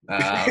footy. He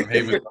was not a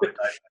great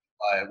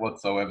player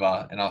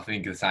whatsoever, and I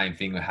think the same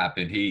thing would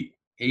happen.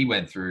 He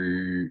went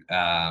through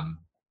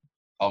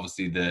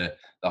obviously the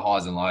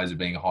highs and lows of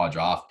being a high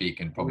draft pick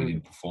and probably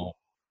didn't perform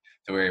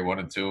to where he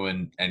wanted to,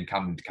 and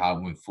come to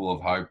Carlton with full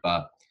of hope.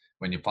 But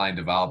when you're playing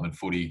development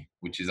footy,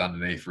 which is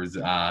underneath footy,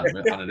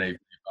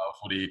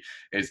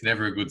 it's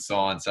never a good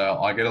sign.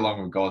 So I get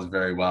along with Goz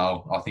very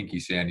well. I think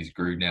he's found his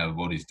groove now with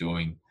what he's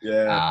doing.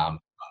 Yeah.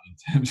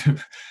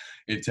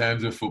 In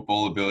terms of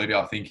football ability,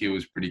 I think he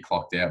was pretty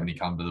clocked out when he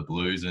came to the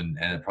Blues, and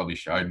it probably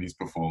showed in his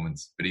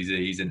performance. But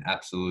he's an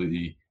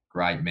absolutely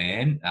great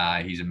man.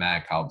 He's a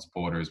mad Carlton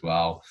supporter as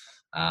well.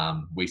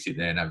 We sit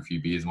there and have a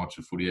few beers and watch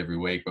the footy every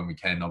week when we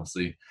can.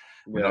 Obviously,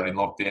 we're not in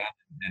lockdown,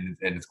 and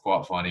it's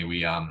quite funny.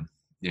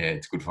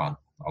 It's good fun.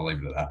 I'll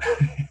leave it at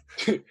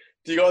that.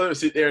 Do you guys ever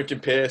sit there and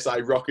compare,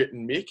 say, Rocket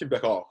and Mick, and be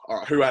like, oh,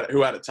 all right,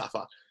 who had it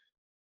tougher?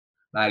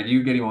 Mate, if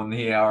you get him on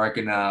here, I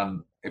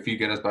reckon if you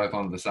get us both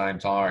on at the same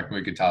time, I reckon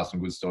we could tell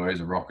some good stories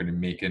of Rocket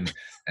and Mick and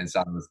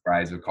some of the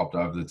sprays we've copped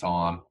over the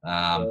time.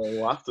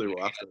 We'll have to.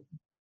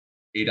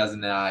 He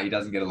doesn't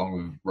get along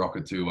with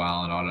Rocket too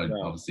well, and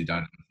obviously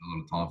don't have a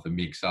lot of time for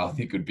Mick, so I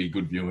think it would be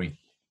good viewing.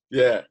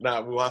 Yeah,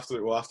 no, we'll have to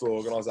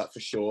organise that for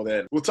sure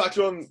then. We'll touch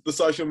on the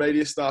social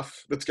media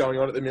stuff that's going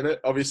on at the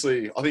minute.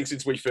 Obviously, I think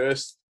since we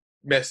first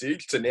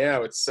messaged to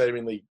now, it's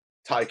seemingly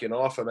taken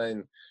off. I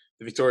mean,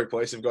 the Victoria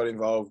Police have got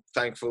involved,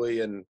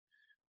 thankfully, and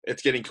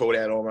it's getting called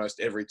out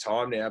almost every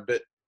time now.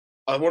 But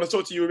I want to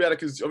talk to you about it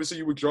because obviously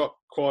you were dropped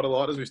quite a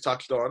lot, as we've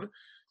touched on.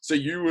 So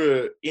you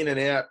were in and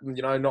out,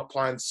 not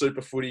playing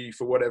super footy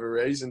for whatever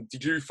reason.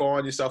 Did you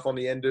find yourself on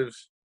the end of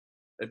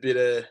a bit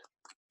of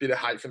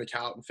hate from the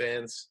Carlton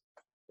fans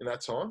in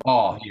that time?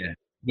 Oh yeah,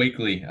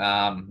 weekly.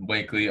 The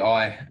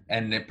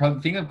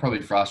thing that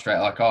probably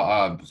frustrates, like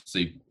I'm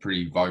obviously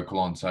pretty vocal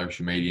on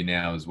social media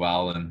now as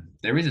well, and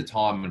there is a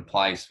time and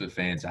place for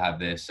fans to have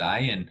their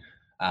say,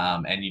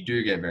 and you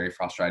do get very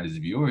frustrated as a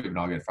viewer. Even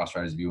I get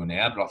frustrated as a viewer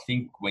now, but I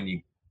think when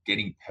you're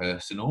getting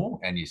personal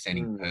and you're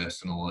sending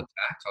personal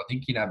attacks, I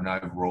think you have an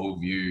overall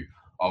view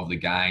of the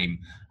game.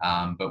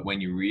 But when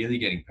you're really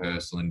getting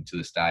personal into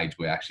the stage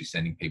where actually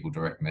sending people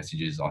direct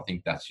messages, I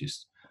think that's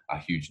just a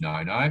huge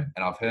no-no. And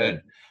I've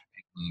heard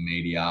people in the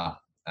media,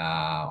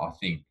 I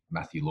think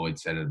Matthew Lloyd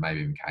said it, maybe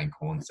even Kane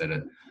Corn said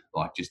it,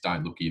 like, just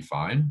don't look at your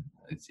phone.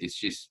 It's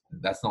just,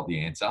 that's not the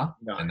answer.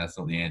 No. And that's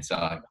not the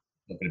answer.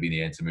 Not going to be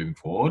the answer moving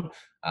forward.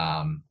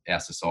 Our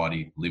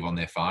society live on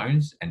their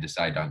phones, and to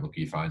say don't look at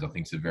your phones, I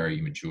think is a very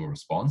immature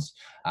response.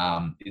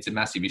 It's a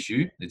massive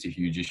issue. It's a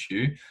huge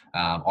issue.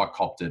 I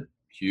copped it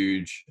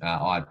huge.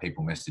 I had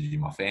people messaging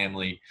my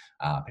family,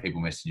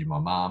 people messaging my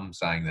mum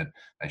saying that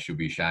they should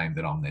be ashamed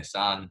that I'm their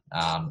son.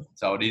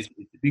 So it's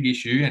a big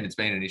issue, and it's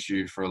been an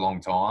issue for a long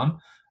time.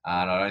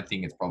 And I don't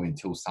think it's probably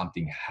until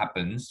something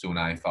happens to an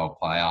AFL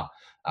player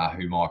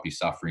who might be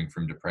suffering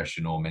from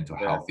depression or mental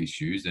health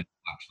issues and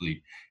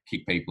actually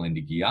kick people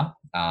into gear.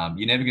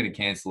 You're never going to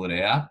cancel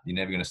it out. You're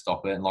never going to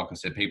stop it. And like I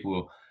said, people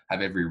will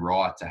have every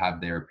right to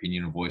have their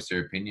opinion and voice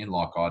their opinion,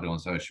 like I do on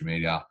social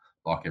media,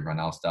 like everyone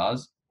else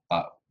does.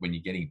 But when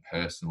you're getting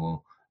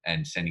personal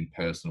and sending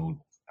personal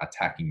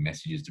attacking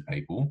messages to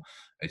people,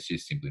 it's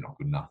just simply not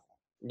good enough.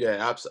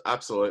 Yeah,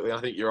 absolutely.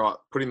 I think you're right.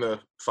 Putting the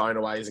phone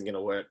away isn't going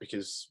to work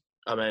because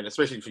I mean,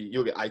 especially if you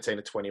look at 18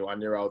 to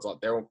 21-year-olds, like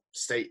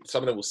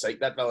some of them will seek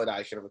that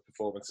validation of a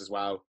performance as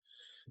well.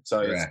 So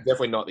it's Correct.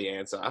 definitely not the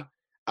answer.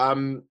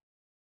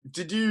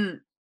 Did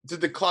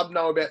the club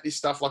know about this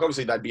stuff? Like,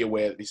 obviously they'd be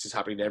aware that this is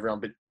happening to everyone,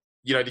 but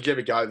did you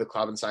ever go to the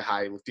club and say,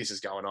 "Hey, look, this is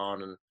going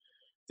on"? And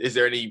is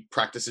there any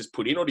practices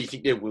put in, or do you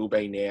think there will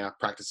be now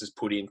practices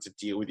put in to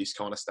deal with this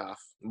kind of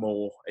stuff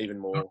even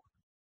more?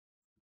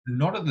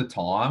 Not at the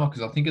time,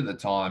 because I think at the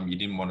time you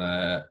didn't want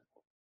to,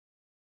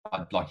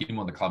 you didn't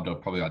want the club to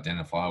probably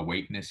identify a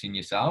weakness in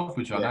yourself,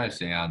 which I know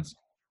Yeah.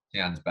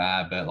 sounds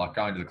bad, but like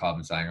going to the club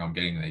and saying I'm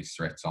getting these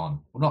threats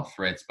on, well, not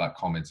threats, but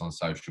comments on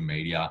social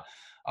media,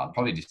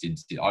 probably just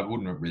didn't. I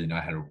wouldn't really know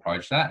how to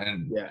approach that.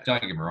 And Yeah.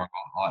 don't get me wrong,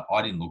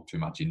 I didn't look too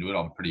much into it.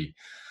 I'm pretty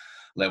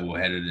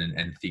level-headed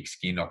and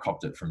thick-skinned. I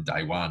copped it from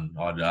day one.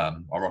 I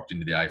rocked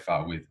into the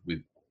AFL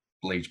with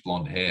bleached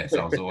blonde hair,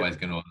 so I was always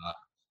going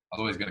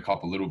to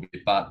cop a little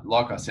bit. But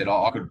like I said,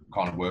 I could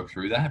kind of work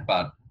through that.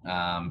 But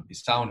if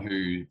someone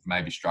who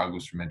maybe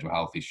struggles from mental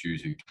health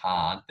issues who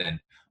can't, then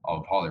I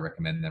would highly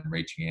recommend them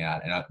reaching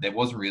out. And there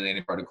wasn't really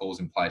any protocols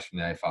in place from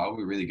the AFL.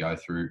 We do go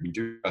through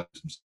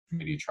some social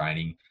media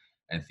training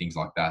and things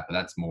like that, but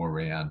that's more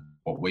around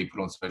what we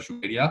put on social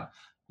media,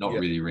 not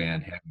really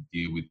around how we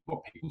deal with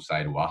what people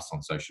say to us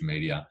on social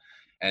media.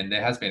 And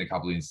there has been a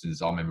couple of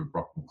instances. I remember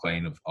Brock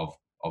McLean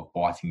of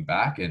biting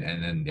back, and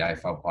then the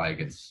AFL player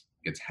gets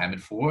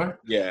hammered for it.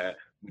 Yeah.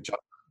 Which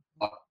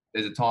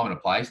there's a time and a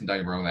place, and don't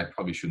get me wrong, they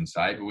probably shouldn't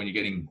say. But when you're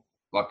getting,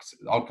 like,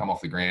 I'll come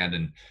off the ground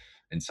and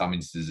in some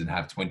instances and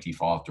have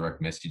 25 direct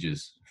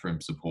messages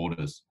from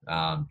supporters,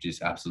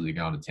 just absolutely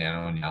going to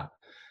town on you.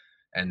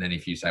 And then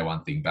if you say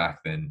one thing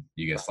back, then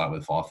you get slapped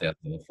with a $5,000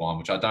 fine,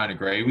 which I don't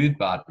agree with,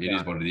 but it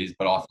is what it is.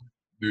 But I think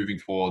moving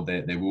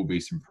forward, there will be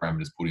some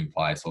parameters put in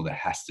place, or there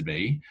has to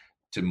be,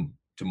 to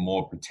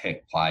more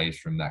protect players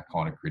from that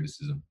kind of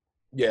criticism.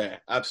 Yeah,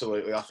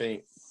 absolutely. I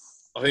think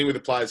with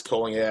the players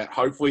calling out,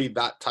 hopefully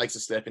that takes a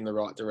step in the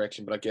right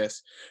direction. But I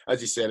guess,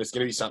 as you said, it's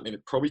going to be something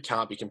that probably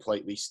can't be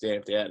completely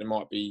stamped out. It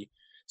might be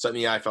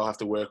something the AFL have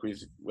to work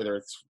with, whether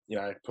it's,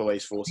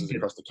 police forces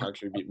across the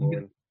country a bit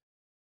more.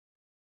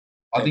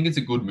 I think it's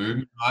a good move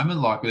at the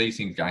moment. Like, these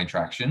things gain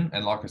traction,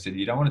 and like I said,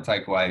 you don't want to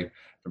take away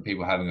from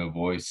people having a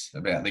voice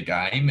about the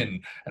game.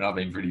 And I've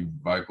been pretty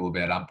vocal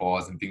about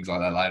umpires and things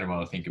like that later when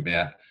I think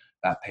about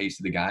that piece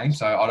of the game.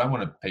 So I don't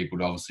want people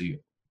to, obviously,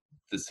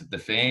 the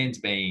fans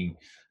being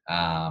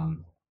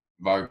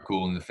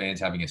vocal and the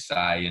fans having a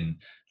say, and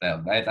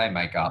they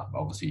make up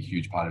obviously a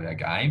huge part of our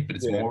game. But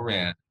it's more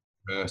around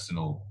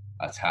personal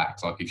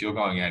attacks. Like, if you're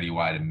going out of your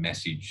way to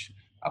message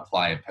a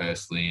player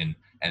personally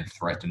and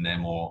threaten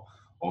them, or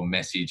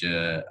message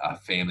a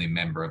family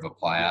member of a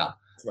player,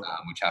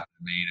 which happened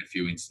to me in a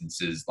few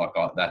instances, like,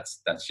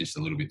 that's just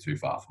a little bit too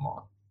far for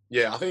mine.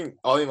 Yeah, I think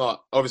like,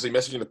 obviously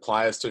messaging the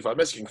players too far,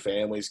 messaging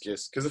families,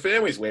 just because the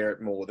families wear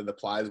it more than the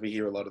players we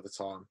hear a lot of the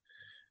time.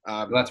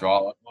 That's right.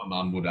 Like, my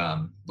mum would,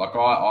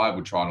 I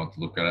would try not to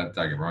look at it.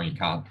 Don't get me wrong,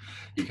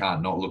 you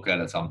can't not look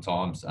at it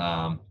sometimes.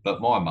 But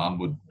my mum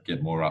would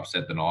get more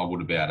upset than I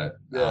would about it.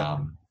 Yeah.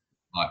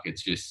 Like,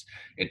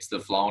 it's the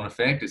flow-on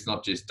effect. It's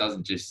not just,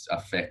 doesn't just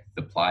affect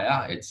the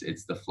player.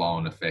 It's the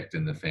flow-on effect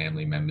and the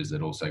family members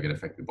that also get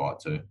affected by it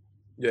too.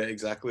 Yeah,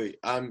 exactly.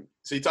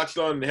 So you touched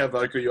on how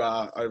vocal you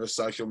are over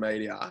social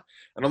media,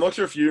 and I'm not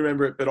sure if you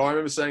remember it, but I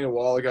remember saying a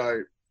while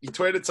ago, you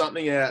tweeted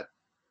something out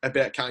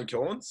about Kane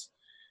Cornes,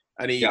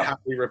 and he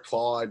happily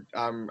replied,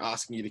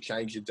 asking you to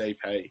change your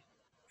DP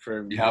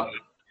from. Yep.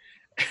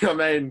 I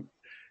mean,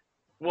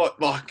 what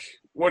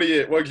do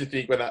you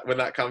think when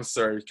that comes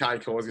through? Kane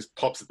Cornes just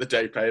pops at the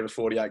DP of a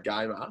 48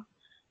 gamer.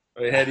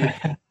 I mean, how do you?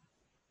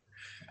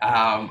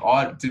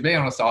 To be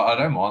honest, I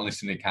don't mind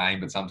listening to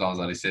Kane, but sometimes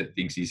I just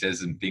think he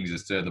says some things that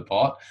stir the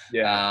pot.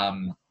 Yeah.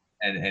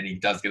 And he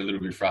does get a little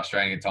bit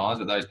frustrating at times,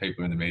 but those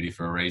people are in the media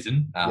for a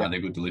reason. They're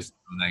good to listen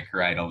to, and they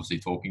create, obviously,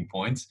 talking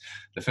points.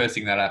 The first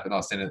thing that happened,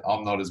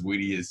 I'm not as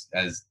witty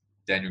as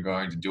Daniel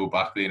going to Dill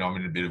Buckley, and I'm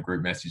in a bit of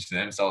group message to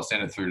them. So I'll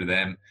send it through to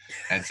them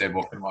and said,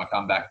 what can my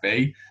comeback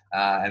be?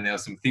 And there were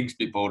some things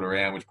spitballed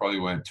around which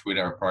probably weren't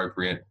Twitter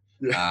appropriate,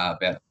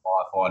 about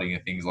firefighting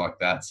and things like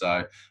that.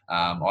 So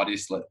I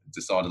just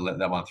decided to let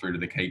that one through to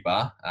the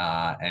keeper,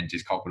 and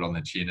just cop it on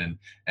the chin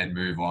and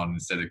move on,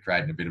 instead of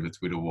creating a bit of a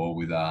Twitter war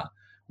with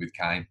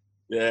Kane.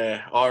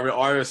 Yeah, I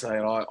remember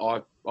saying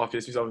I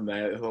pissed myself in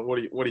there. What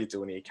are you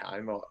doing here,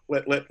 Kane?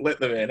 Like, let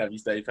the man have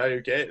his DP.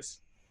 Who cares?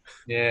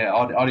 Yeah,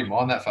 I didn't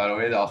mind that photo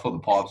either. I thought the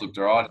pipes looked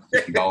all right.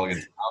 It's the goal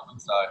against Melbourne.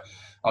 So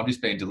I've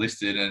just been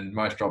delisted, and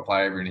most drop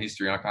player ever in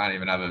history. I can't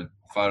even have a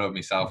photo of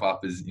myself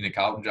up as in a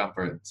Carlton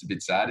jumper. It's a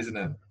bit sad, isn't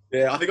it?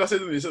 Yeah, I think I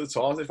said this at the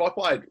time. If I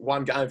played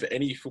one game for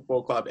any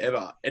football club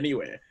ever,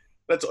 anywhere,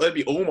 that'd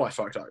be all my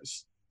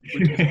photos.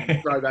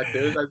 Throwback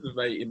Thursdays with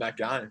me in that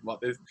game. Like,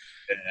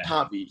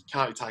 can't be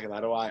taking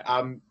that away.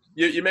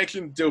 You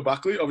mentioned Dill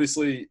Buckley.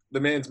 Obviously, the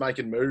man's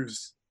making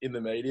moves in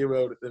the media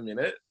world at the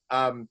minute.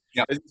 Has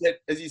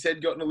his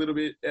head gotten a little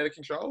bit out of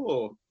control,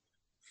 or?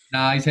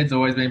 No, his head's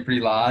always been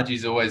pretty large.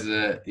 He's always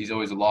a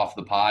life of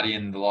the party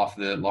and the life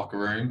of the locker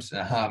rooms.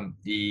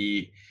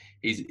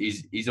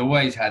 he's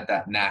always had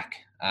that knack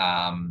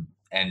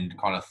and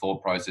kind of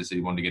thought process that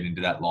he wanted to get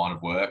into that line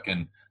of work,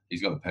 and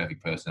he's got the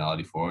perfect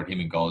personality for it. Him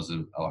and Goz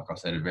are, like I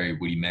said, are very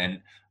witty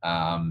men,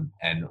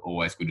 and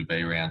always good to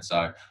be around.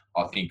 So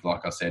I think,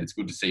 like I said, it's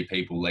good to see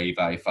people leave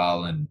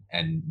AFL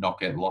and not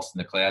get lost in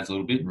the clouds a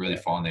little bit and really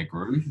find their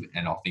groove.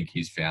 And I think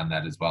he's found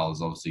that, as well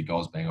as obviously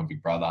Goz being on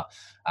Big Brother.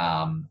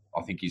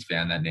 I think he's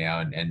found that now,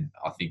 and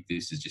I think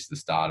this is just the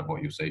start of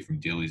what you'll see from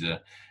Dill. He's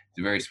a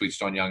very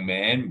switched on young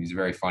man. He's a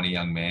very funny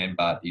young man,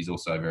 but he's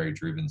also very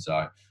driven.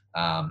 So,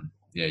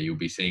 yeah, you'll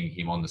be seeing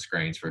him on the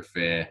screens for a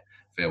fair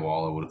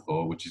while, I would have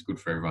thought, which is good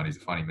for everyone. He's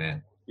a funny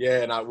man.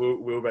 Yeah, no,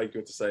 will be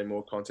good to see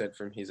more content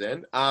from his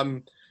end.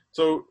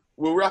 So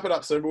we'll wrap it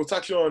up soon. But we'll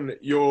touch on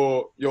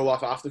your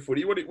life after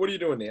footy. What are you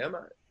doing now,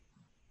 mate?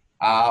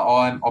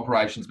 I'm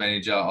operations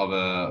manager of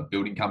a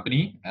building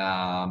company,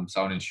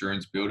 so an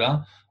insurance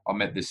builder. I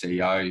met the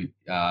CEO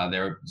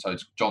there. So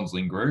it's Johns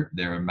Lyng Group.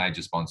 They're a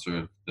major sponsor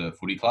of the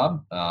footy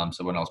club.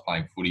 So when I was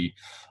playing footy,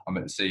 I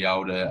met the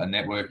CEO at a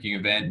networking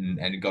event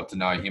and got to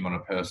know him on a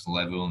personal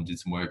level and did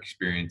some work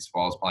experience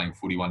while I was playing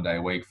footy one day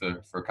a week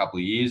for a couple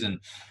of years. And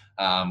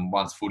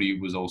once footy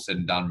was all said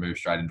and done, moved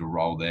straight into a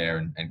role there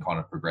and kind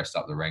of progressed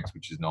up the ranks,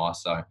 which is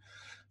nice. So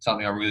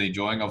something I'm really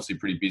enjoying. Obviously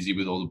pretty busy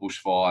with all the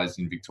bushfires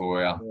in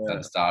Victoria at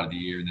the start of the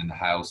year, and then the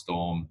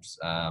hailstorms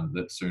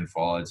that soon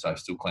followed. So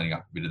still cleaning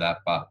up a bit of that,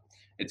 but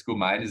it's good,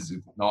 mate. It's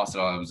nice that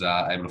I was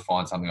able to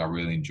find something I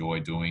really enjoy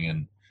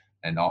doing,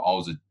 and I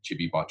was a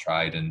chippy by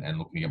trade and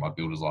looking to get my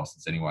builder's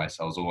license anyway.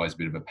 So I was always a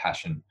bit of a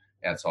passion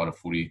outside of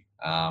footy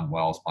while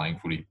I was playing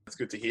footy. That's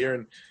good to hear.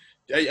 And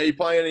are you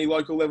playing any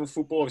local level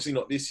football? Obviously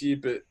not this year,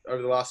 but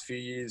over the last few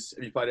years,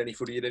 have you played any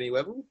footy at any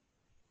level?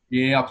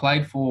 Yeah, I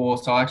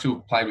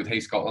actually played with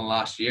Heath Scotland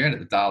last year at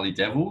the Darley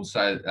Devils.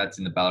 So that's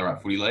in the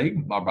Ballarat Footy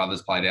League. My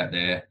brothers played out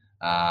there,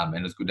 and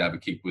it was good to have a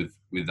kick with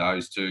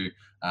those two.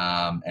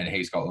 And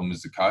Heath Scotland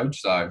was the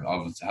coach, so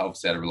I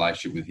helped out a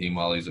relationship with him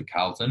while he was at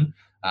Carlton.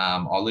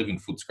 I live in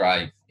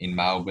Footscray in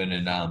Melbourne,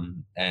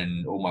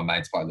 and all my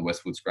mates play the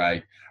West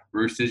Footscray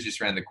Roosters just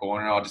around the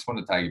corner. I just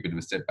wanted to take a bit of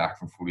a step back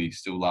from footy.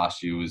 Still,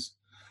 last year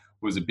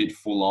was a bit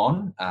full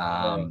on.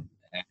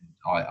 And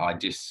I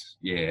just,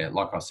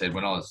 like I said,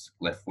 when I was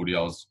left footy,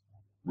 I was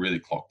really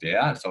clocked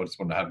out. So I just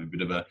wanted to have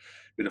a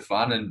bit of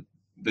fun. And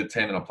the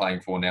team that I'm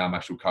playing for now, I'm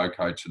actual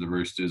co-coach of the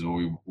Roosters, or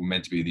we were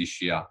meant to be this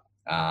year,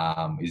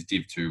 is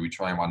Div 2. We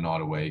train one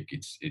night a week.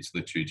 It's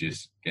literally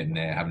just getting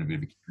there, having a bit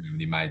of a kick with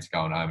your mates,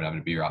 going home and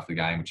having a beer after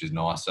the game, which is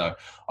nice. So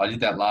I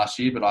did that last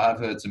year, but I have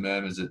heard some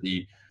murmurs that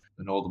the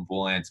Northern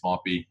Bull Ants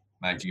might be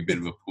making a bit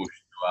of a push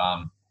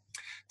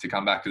to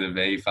come back to the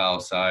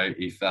VFL. So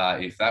if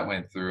that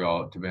went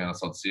through, to be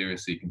honest, I'd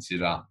seriously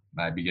consider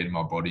maybe getting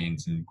my body in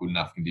some good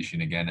enough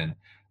condition again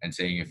and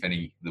seeing if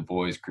any of the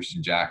boys,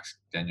 Christian Jacks,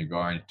 Daniel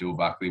Gorry, Dill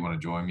Buckley, want to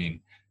join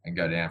me and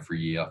go down for a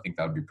year. I think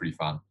that would be pretty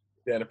fun.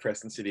 Down to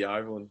Preston City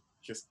Oval and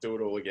just do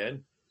it all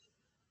again.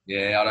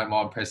 Yeah, I don't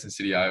mind Preston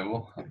City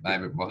Oval.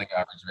 Maybe I think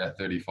I averaged about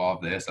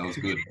 35 there, so it was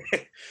good.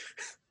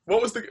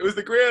 Was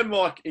the ground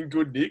like in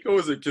good nick, or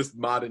was it just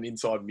mud and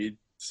inside mid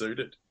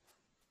suited?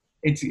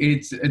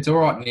 It's all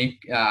right,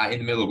 Nick. In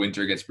the middle of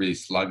winter, it gets really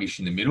sluggish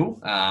in the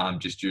middle,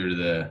 just due to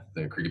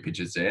the cricket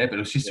pitches there. But it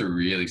was just a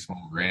really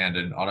small ground,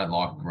 and I don't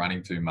like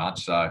running too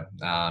much. So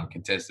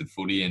contested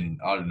footy, and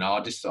I don't know. I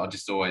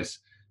just always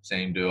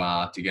seem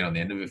to get on the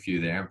end of a few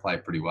there and play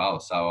pretty well.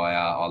 So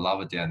I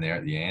love it down there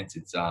at the Ants.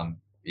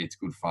 It's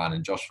good fun.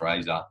 And Josh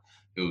Fraser,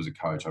 who was a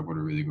coach, I've got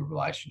a really good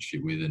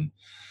relationship with, and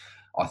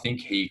I think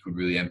he could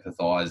really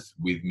empathise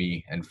with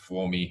me and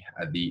for me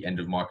at the end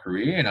of my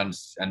career,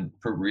 and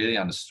really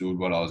understood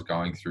what I was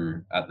going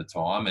through at the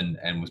time,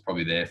 and was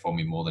probably there for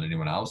me more than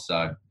anyone else.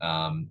 So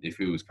if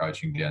he was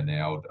coaching down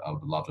there, I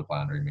would love to play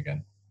under him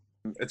again.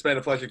 It's been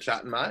a pleasure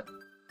chatting, mate.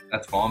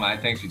 That's fine,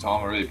 mate. Thanks for your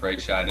time. I really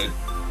appreciate it.